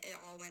then it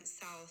all went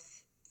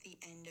south the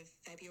end of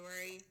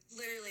February,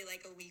 literally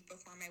like a week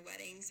before my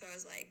wedding. So I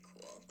was like,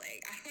 cool,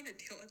 like I don't want to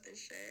deal with this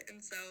shit. And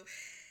so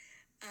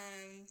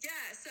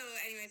so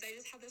anyways, I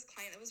just had this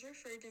client that was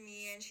referred to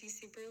me, and she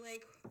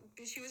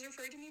was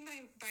referred to me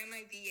by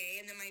my VA,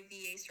 and then my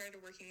VA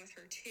started working with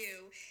her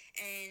too.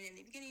 And in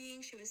the beginning,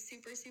 she was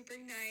super, super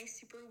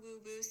nice, super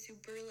woo-woo,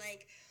 super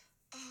like,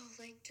 oh,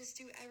 like just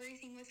do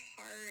everything with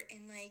heart,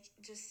 and like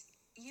just,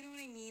 you know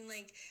what I mean?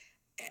 Like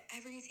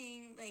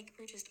everything, like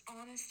we're just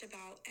honest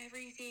about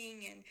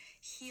everything and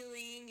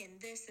healing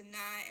and this and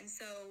that. And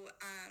so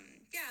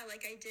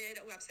like I did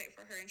a website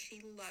for her and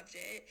she loved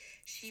it.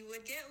 She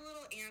would get a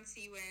little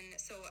antsy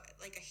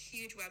like a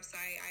huge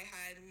website, I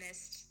had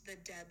missed the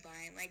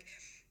deadline. Like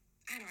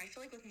I don't know, I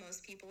feel like with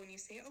most people, when you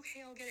say,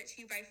 okay, I'll get it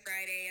to you by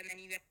Friday, and then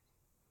you get,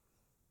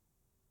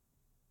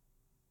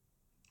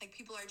 like,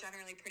 people are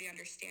generally pretty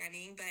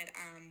understanding, but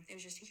it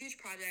was just a huge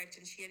project,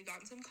 and she had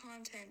gotten some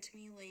content to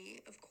me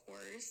late, of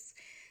course,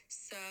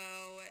 so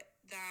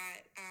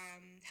that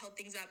held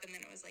things up. And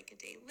then it was like a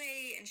day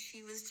late, and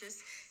she would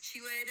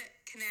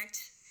connect,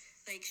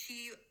 like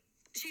she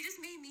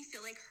just made me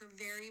feel like her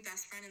very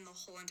best friend in the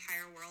whole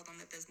entire world on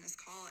the business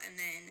call. And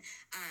then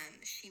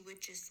she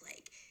would just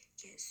like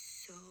get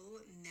so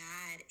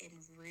mad and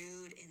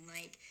rude and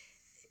like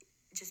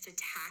just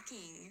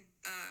attacking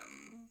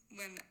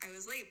when I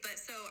was late. But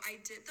so I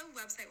did the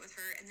website with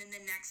her, and then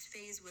the next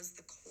phase was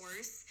the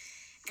course,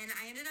 and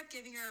I ended up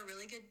giving her a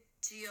really good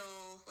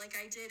deal. Like,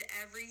 I did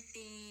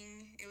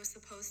everything. It was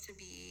supposed to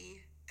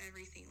be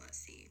everything. Let's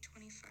see,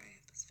 25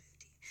 plus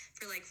 15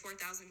 for like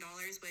 $4,000,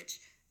 which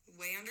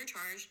way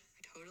undercharged.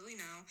 I totally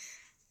know.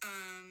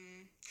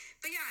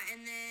 But yeah,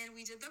 and then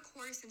we did the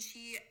course and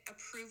she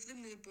approved the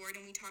mood board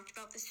and we talked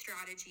about the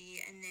strategy,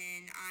 and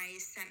then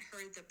I sent her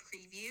the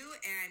preview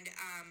and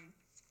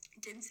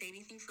didn't say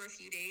anything for a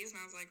few days, and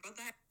I was like, what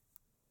the heck?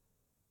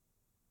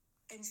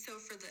 And so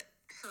for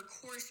her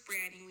course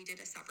branding, we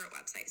did a separate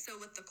website. So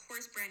with the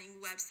course branding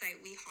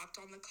website, we hopped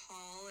on the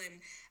call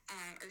and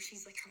or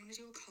she's like, I want to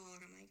do a call,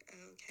 and I'm like,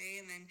 okay.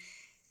 And then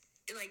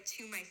like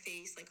to my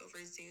face, like over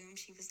Zoom,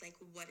 she was like,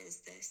 what is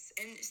this?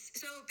 And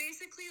so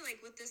basically, like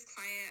with this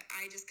client,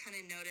 I just kind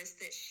of noticed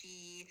that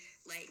she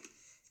liked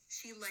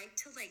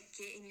to like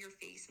get in your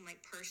face and like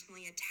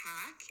personally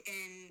attack,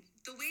 and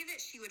the way that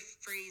she would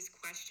phrase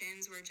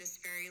questions were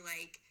just very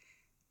like,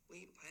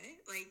 wait, what?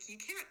 Like, you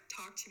can't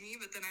talk to me.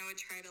 But then I would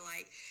try to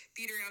like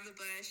beat around the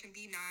bush and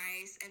be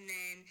nice, and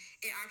then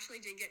it actually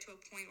did get to a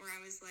point where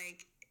I was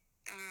like,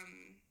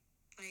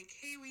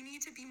 hey, we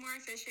need to be more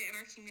efficient in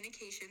our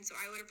communication. So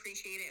I would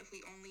appreciate it if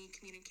we only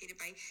communicated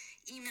by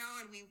email,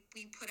 and we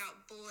put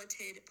out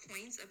bulleted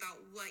points about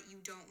what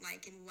you don't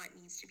like and what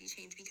needs to be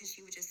changed, because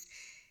she would just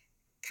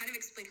kind of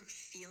explain her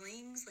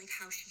feelings, like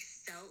how she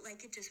felt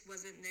like it just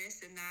wasn't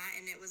this and that,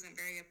 and it wasn't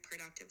very a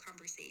productive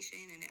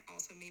conversation, and it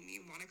also made me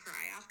want to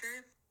cry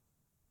after.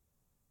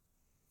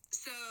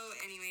 So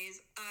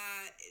anyways,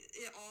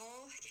 it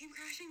all came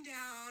crashing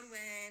down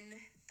when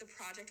the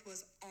project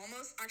was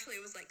it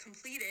was like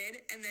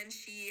completed, and then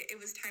it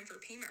was time for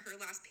payment. Her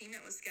last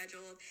payment was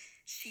scheduled.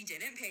 She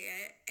didn't pay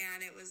it,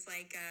 and it was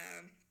like,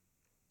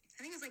 I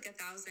think it was like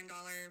 $1,000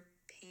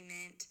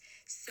 payment.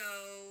 So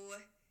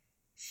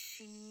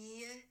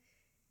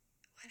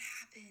what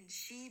happened?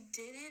 She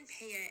didn't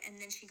pay it, and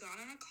then she got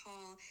on a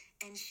call,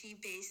 and she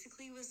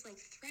basically was like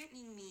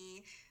threatening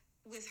me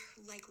with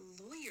her, like,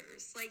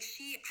 lawyers. Like,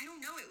 I don't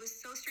know, it was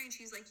so strange.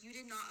 She's like, you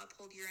did not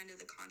uphold your end of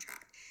the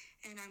contract.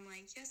 And I'm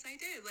like, yes, I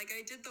did. Like,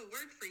 I did the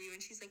work for you. And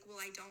she's like, well,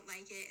 I don't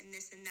like it and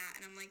this and that.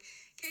 And I'm like,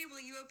 okay,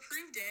 well, you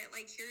approved it.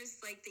 Like, here's,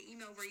 like, the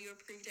email where you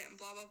approved it and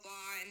blah, blah,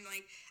 blah. And,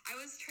 like, I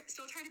was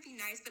still trying to be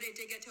nice, but it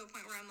did get to a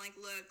point where I'm like,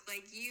 look,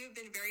 like, you've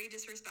been very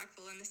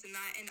disrespectful and this and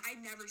that. And I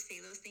never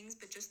say those things,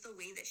 but just the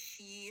way that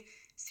she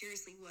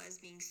seriously was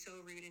being so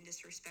rude and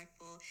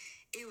disrespectful,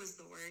 it was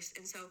the worst.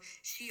 And so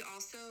she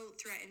also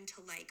threatened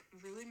to like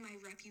ruin my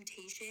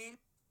reputation,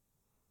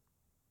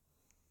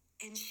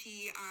 and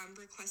she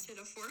requested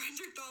a $400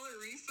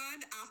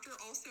 refund after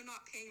also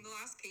not paying the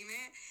last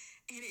payment.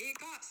 And it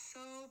got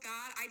so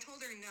bad. I told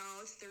her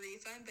no to the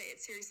refund, but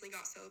it seriously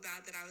got so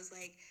bad that I was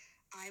like,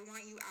 I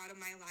want you out of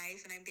my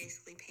life, and I'm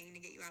basically paying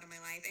to get you out of my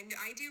life. And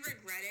I do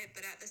regret it,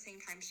 but at the same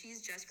time,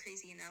 she's just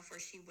crazy enough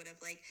where she would have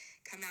like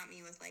come at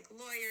me with like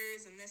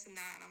lawyers and this and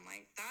that, and I'm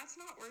like,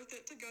 that's not worth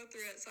it to go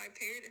through it. So I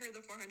paid her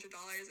the $400,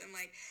 and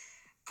like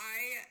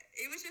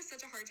it was just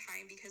such a hard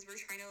time because we're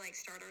trying to like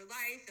start our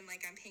life, and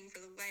like I'm paying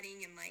for the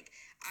wedding, and like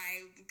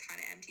I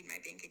kind of emptied my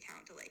bank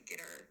account to like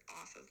get her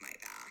off of my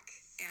back.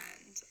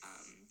 And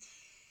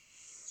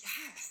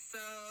yeah,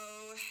 so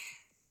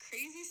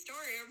crazy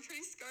story. I'm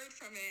pretty scarred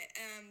from it.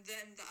 And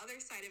then the other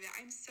side of it,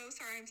 I'm so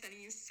sorry I'm sending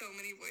you so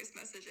many voice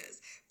messages,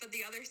 but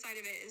the other side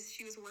of it is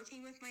she was working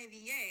with my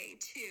VA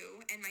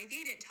too, and my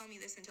VA didn't tell me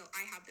this until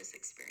I had this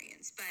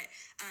experience, but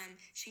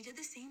she did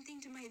the same thing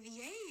to my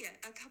VA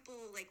a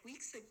couple like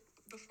weeks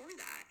before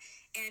that,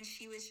 and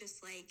she was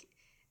just like,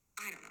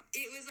 I don't know,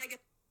 it was like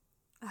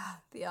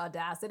the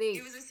audacity.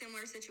 It was a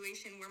similar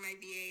situation where my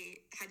VA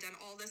had done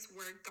all this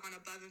work, gone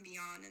above and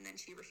beyond, and then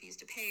she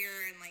refused to pay her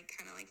and like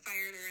kind of like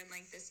fired her and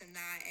like this and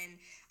that. And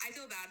I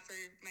feel bad for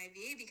my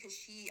VA because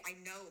I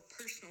know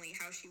personally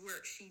how she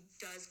works. She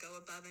does go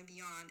above and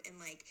beyond, and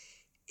like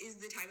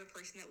is the type of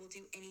person that will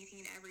do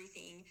anything and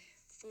everything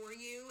for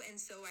you. And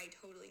so I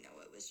totally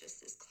know it was just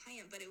this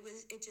client, but it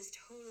just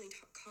totally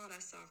caught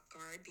us off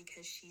guard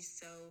because she's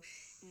so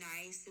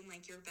nice and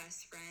like your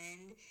best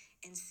friend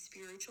and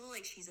spiritual.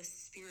 Like, she's a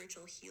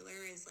spiritual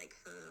healer is like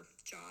her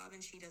job,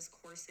 and she does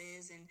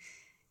courses and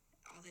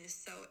all this.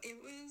 So it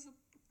was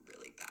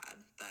really bad,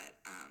 but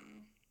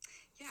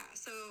yeah,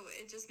 so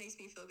it just makes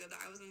me feel good that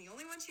I wasn't the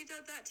only one she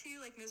did that to,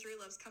 like misery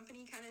loves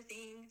company kind of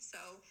thing. So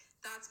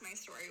that's my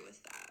story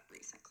with that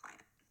recent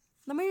client.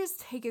 Let me just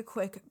take a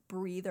quick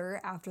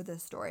breather after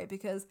this story,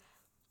 because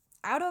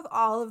out of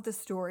all of the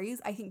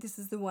stories, I think this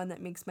is the one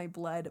that makes my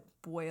blood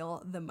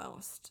boil the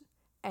most,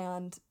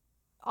 and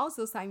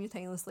also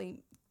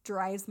simultaneously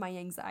drives my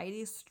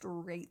anxiety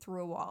straight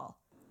through a wall.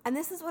 And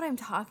this is what I'm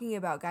talking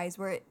about, guys,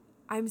 where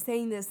I'm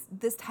saying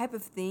this type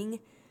of thing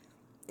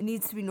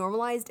needs to be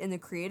normalized in the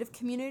creative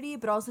community,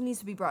 but also needs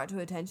to be brought to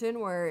attention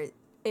where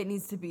it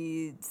needs to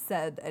be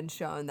said and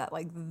shown that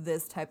like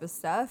this type of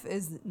stuff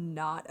is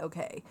not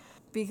okay.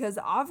 Because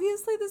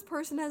obviously this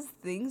person has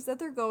things that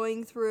they're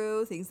going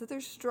through, things that they're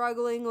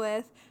struggling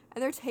with,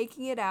 and they're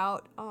taking it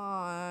out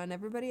on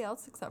everybody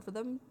else except for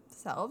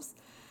themselves.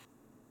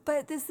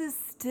 But this is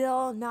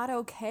still not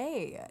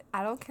okay.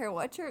 I don't care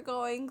what you're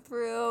going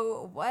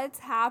through, what's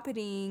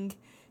happening.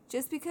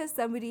 just because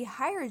somebody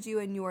hired you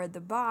and you're the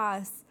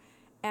boss,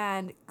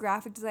 and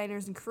graphic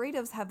designers and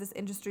creatives have this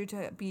industry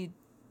to be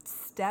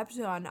stepped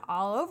on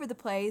all over the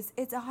place,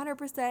 it's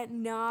 100%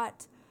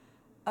 not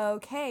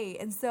okay.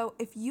 And so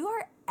if you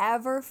are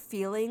ever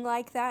feeling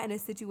like that in a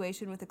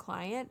situation with a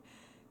client,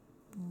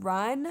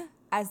 run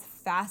as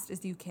fast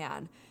as you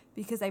can,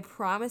 because I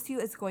promise you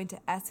it's going to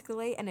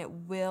escalate and it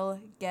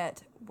will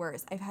get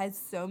worse. I've had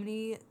so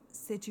many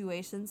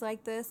situations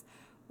like this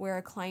where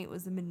a client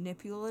was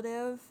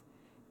manipulative.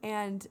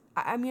 And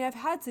I mean, I've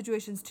had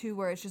situations too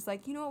where it's just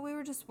like, you know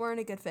what, weren't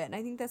a good fit. And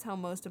I think that's how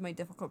most of my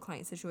difficult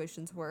client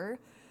situations were.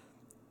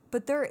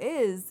 But there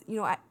is,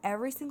 at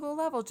every single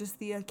level, just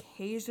the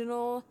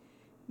occasional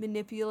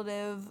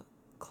manipulative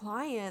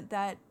client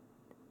that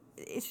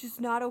it's just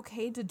not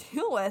okay to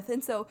deal with.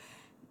 And so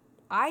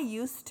I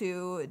used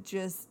to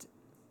just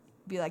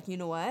be like, you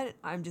know what,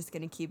 I'm just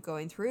going to keep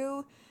going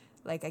through.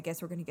 Like, I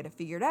guess we're going to get it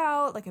figured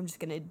out. Like, I'm just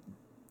going to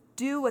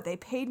do what they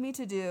paid me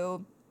to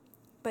do.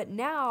 But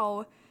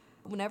now,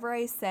 whenever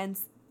I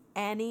sense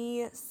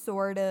any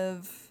sort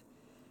of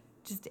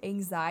just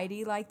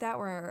anxiety like that,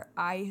 where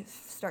I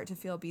start to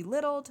feel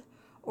belittled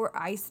or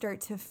I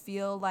start to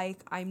feel like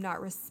I'm not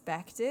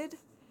respected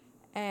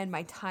and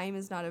my time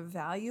is not of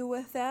value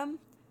with them,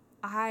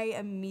 I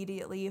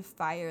immediately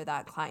fire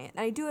that client.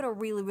 And I do it in a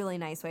really, really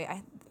nice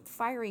way.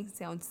 Firing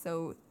sounds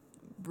so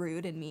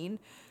rude and mean,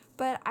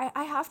 but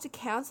I have to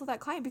cancel that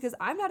client because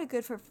I'm not a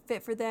good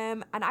fit for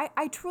them. And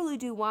I truly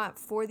do want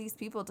for these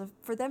people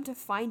for them to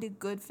find a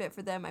good fit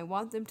for them. I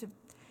want them to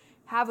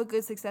have a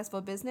good,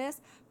 successful business.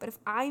 But if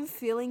I'm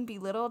feeling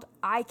belittled,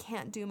 I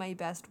can't do my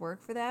best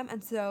work for them.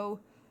 And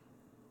so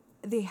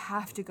they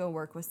have to go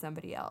work with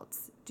somebody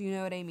else. Do you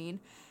know what I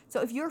mean?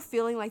 So if you're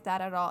feeling like that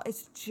at all,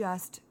 it's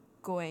just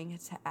going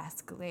to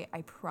escalate.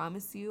 I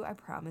promise you, I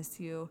promise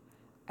you,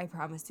 I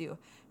promise you.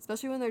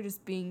 Especially when they're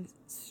just being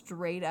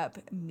straight up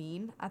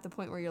mean at the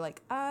point where you're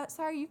like,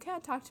 sorry, you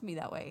can't talk to me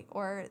that way.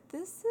 Or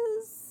this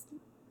is,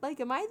 like,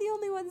 am I the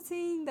only one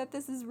seeing that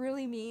this is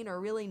really mean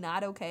or really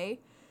not okay?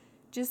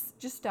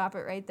 Just stop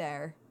it right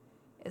there.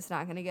 It's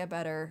not going to get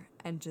better,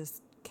 and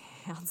just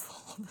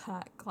cancel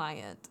that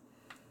client.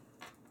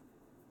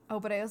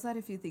 Oh, but I also had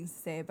a few things to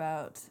say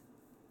about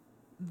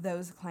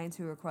those clients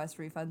who request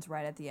refunds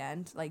right at the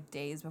end, like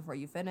days before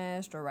you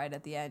finished or right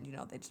at the end,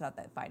 they just have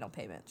that final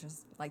payment,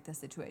 just like this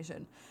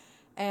situation.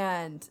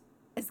 And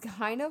it's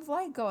kind of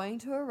like going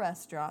to a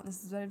restaurant.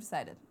 This is what I've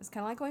decided. It's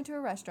kind of like going to a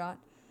restaurant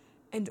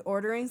and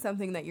ordering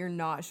something that you're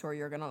not sure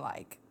you're going to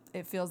like.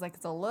 It feels like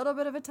it's a little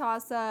bit of a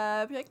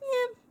toss-up. You're like,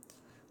 yeah,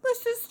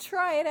 let's just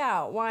try it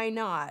out. Why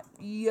not?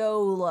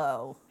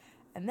 YOLO.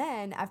 And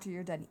then after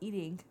you're done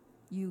eating,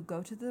 you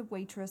go to the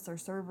waitress or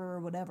server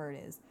or whatever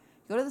it is.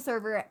 You go to the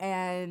server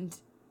and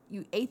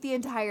you ate the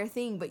entire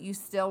thing, but you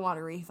still want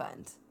a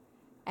refund.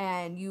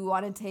 And you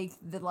want to take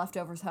the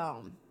leftovers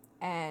home.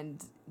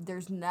 And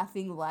there's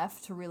nothing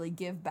left to really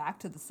give back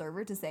to the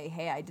server to say,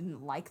 hey, I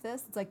didn't like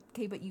this. It's like,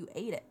 okay, but you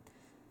ate it.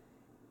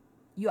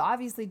 You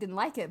obviously didn't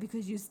like it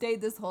because you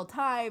stayed this whole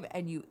time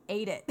and you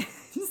ate it.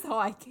 So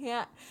I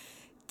can't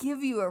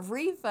give you a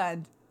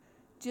refund.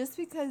 Just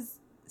because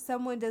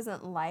someone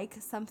doesn't like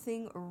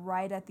something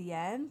right at the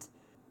end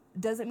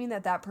doesn't mean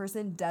that that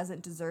person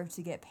doesn't deserve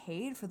to get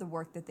paid for the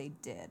work that they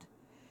did.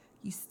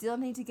 You still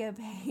need to get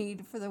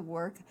paid for the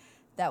work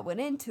that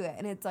went into it.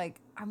 And it's like,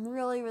 I'm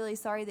really, really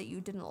sorry that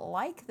you didn't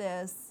like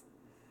this,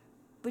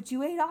 but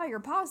you ate all your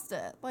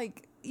pasta.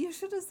 Like, you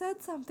should have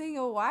said something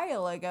a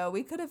while ago.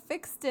 We could have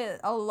fixed it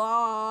a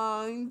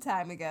long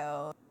time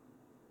ago.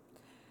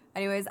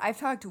 Anyways, I've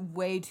talked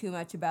way too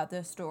much about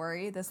this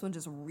story. This one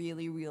just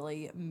really,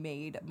 really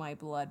made my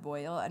blood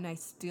boil, and I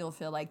still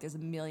feel like there's a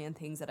million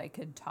things that I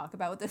could talk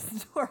about with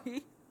this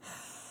story.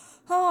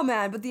 Oh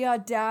man, but the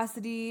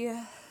audacity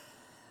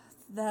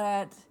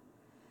that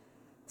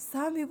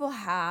some people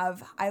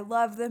have, I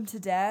love them to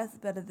death,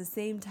 but at the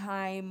same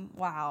time,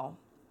 wow.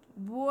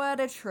 What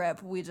a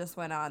trip we just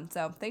went on.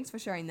 So thanks for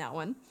sharing that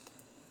one.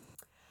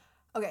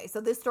 Okay,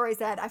 so this story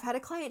said, I've had a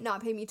client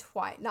not pay me.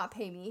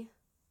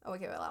 Oh,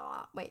 okay,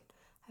 wait.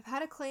 I've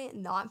had a client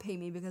not pay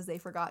me because they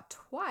forgot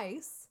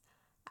twice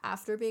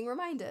after being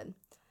reminded.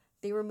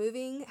 They were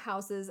moving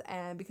houses,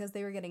 and because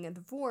they were getting a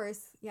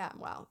divorce,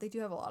 they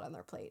do have a lot on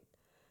their plate.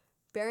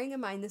 Bearing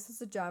in mind this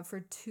was a job for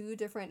 2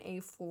 different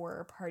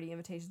A4 party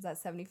invitations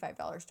at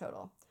 $75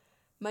 total.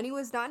 Money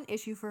was not an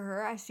issue for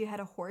her as she had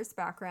a horse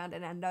background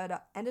and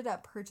ended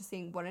up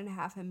purchasing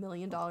 $1.5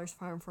 million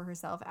farm for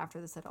herself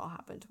after this had all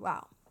happened.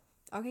 Wow.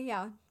 Okay,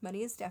 yeah,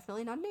 money is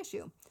definitely not an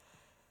issue.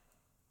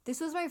 This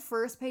was my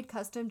first paid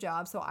custom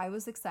job, so I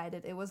was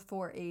excited. It was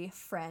for a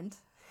friend,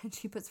 and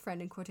she puts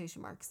friend in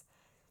quotation marks.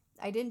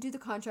 I didn't do the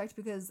contract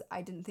because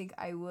I didn't think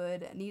I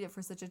would need it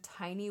for such a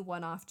tiny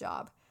one-off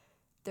job.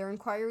 Their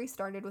inquiry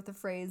started with the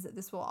phrase,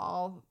 this will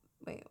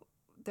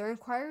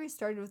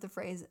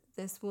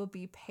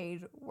be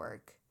paid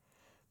work.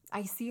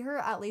 I see her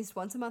at least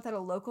once a month at a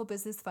local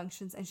business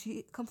functions, and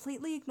she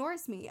completely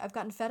ignores me. I've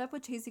gotten fed up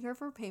with chasing her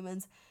for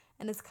payments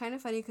And it's kind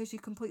of funny because she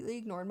completely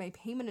ignored my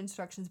payment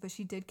instructions, but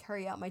she did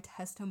carry out my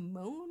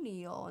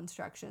testimonial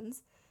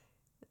instructions.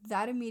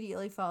 That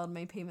immediately followed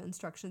my payment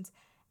instructions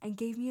and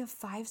gave me a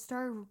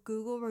 5-star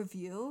Google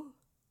review.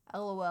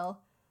 LOL.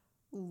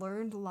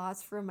 Learned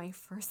lots from my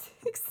first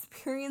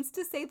experience,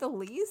 to say the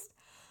least.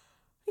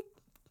 Like,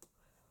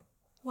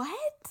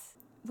 what?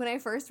 When I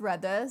first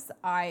read this,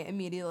 I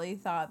immediately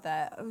thought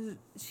that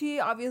she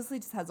obviously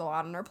just has a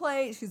lot on her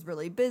plate. She's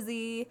really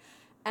busy.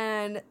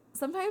 And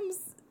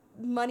sometimes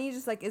money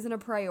just like isn't a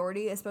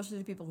priority, especially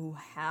to people who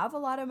have a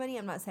lot of money.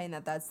 I'm not saying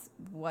that that's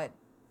what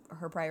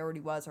her priority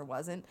was or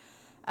wasn't.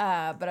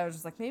 But I was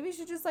just like, maybe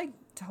she just like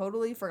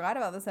totally forgot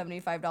about the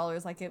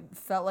 $75. Like it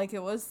felt like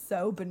it was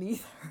so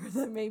beneath her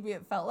that maybe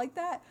it felt like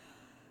that.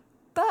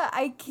 But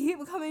I keep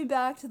coming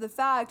back to the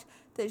fact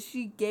that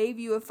she gave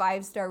you a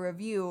 5-star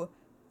review,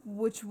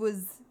 which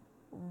was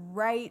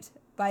right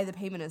by the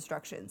payment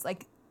instructions.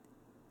 Like,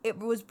 it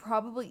was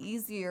probably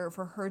easier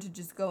for her to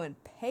just go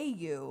and pay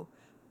you,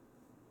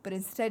 but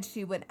instead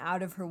she went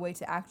out of her way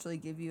to actually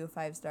give you a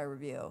 5-star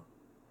review.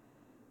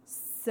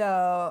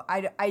 So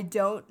I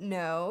don't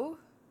know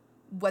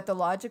what the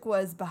logic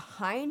was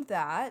behind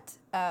that,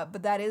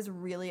 but that is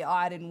really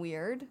odd and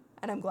weird,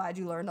 and I'm glad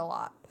you learned a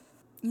lot.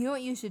 You know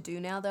what you should do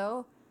now,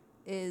 though,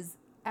 is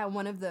at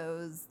one of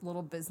those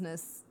little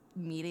business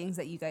meetings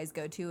that you guys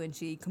go to and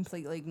she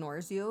completely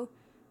ignores you,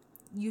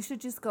 you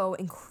should just go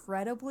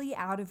incredibly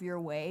out of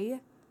your way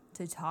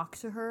to talk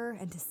to her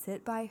and to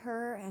sit by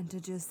her and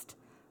to just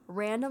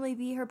randomly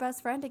be her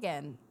best friend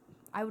again.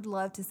 I would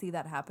love to see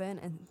that happen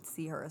and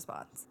see her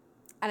response.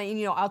 And,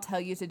 you know, I'll tell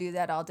you to do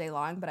that all day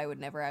long, but I would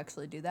never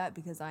actually do that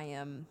because I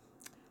am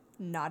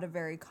not a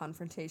very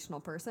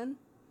confrontational person.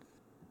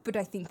 But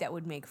I think that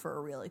would make for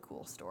a really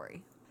cool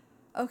story.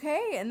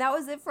 Okay, and that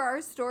was it for our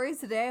stories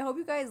today. I hope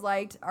you guys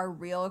liked our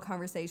real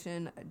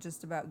conversation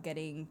just about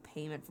getting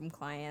payment from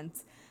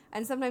clients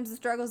and sometimes the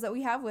struggles that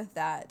we have with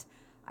that.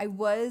 I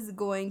was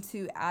going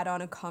to add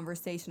on a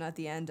conversation at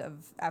the end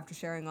of after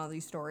sharing all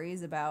these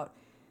stories about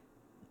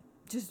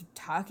just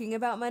talking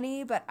about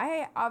money, but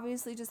I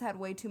obviously just had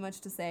way too much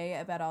to say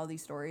about all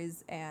these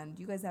stories, and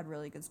you guys had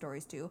really good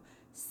stories too.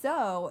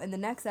 So in the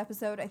next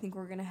episode, I think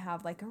we're going to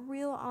have like a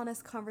real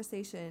honest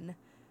conversation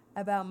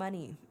about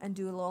money and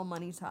do a little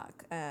money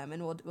talk.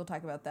 And we'll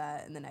talk about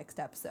that in the next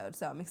episode.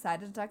 So I'm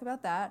excited to talk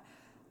about that.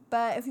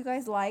 But if you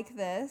guys like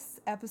this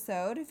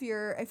episode, if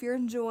you're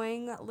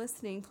enjoying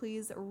listening,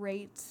 please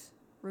rate,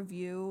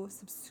 review,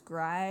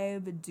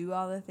 subscribe, do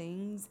all the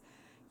things.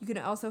 You can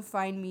also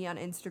find me on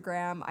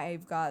Instagram.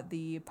 I've got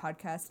the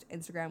podcast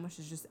Instagram, which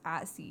is just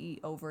at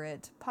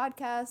CEOverit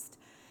podcast.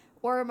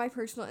 Or my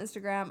personal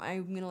Instagram,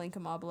 I'm going to link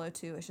them all below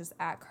too. It's just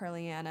at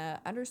Carliana_.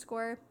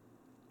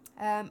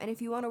 And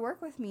if you want to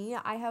work with me,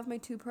 I have my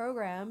 2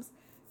 programs,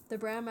 the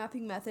Brand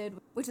Mapping Method,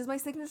 which is my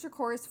signature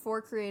course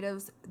for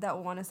creatives that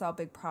want to solve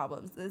big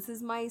problems. This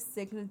is my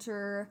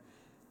signature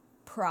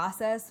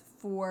process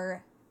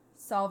for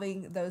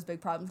solving those big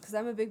problems, because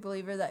I'm a big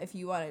believer that if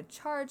you want to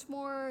charge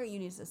more, you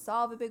need to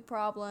solve a big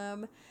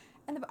problem.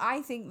 And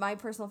I think my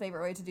personal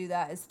favorite way to do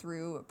that is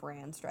through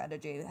brand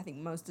strategy. I think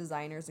most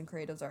designers and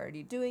creatives are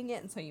already doing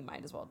it, and so you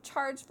might as well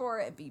charge for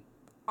it and be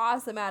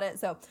awesome at it.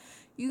 So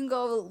you can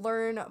go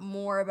learn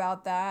more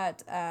about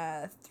that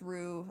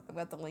through, I've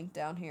got the link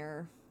down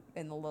here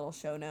in the little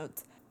show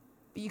notes.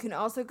 But you can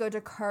also go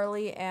to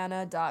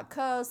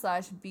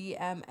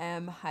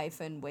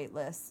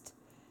carliana.co/BMM-waitlist.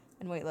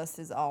 And waitlist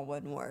is all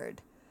one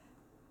word.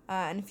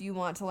 And if you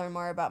want to learn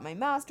more about my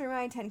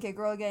mastermind, 10K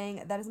Girl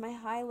Gang, that is my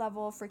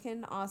high-level,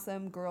 freaking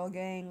awesome girl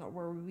gang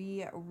where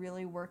we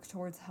really work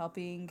towards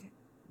helping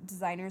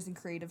designers and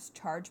creatives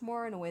charge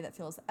more in a way that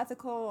feels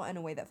ethical and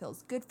a way that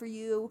feels good for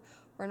you.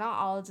 We're not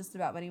all just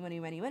about money,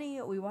 money, money,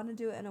 money. We want to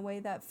do it in a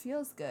way that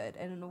feels good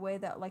and in a way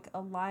that like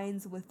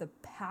aligns with the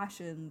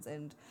passions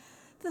and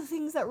the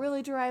things that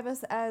really drive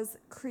us as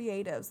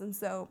creatives. And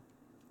so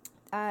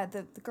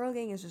the girl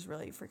gang is just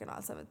really freaking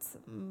awesome.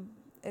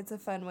 It's a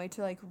fun way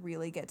to like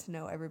really get to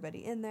know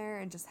everybody in there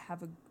and just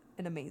have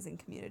an amazing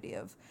community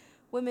of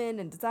women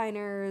and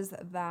designers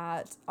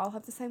that all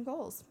have the same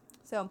goals.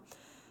 So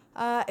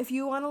if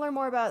you want to learn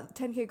more about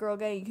 10K Girl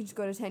Gang, you can just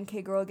go to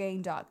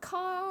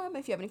 10kgirlgang.com.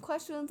 If you have any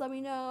questions, let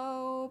me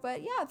know.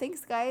 But yeah,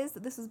 thanks guys.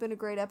 This has been a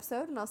great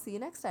episode, and I'll see you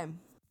next time.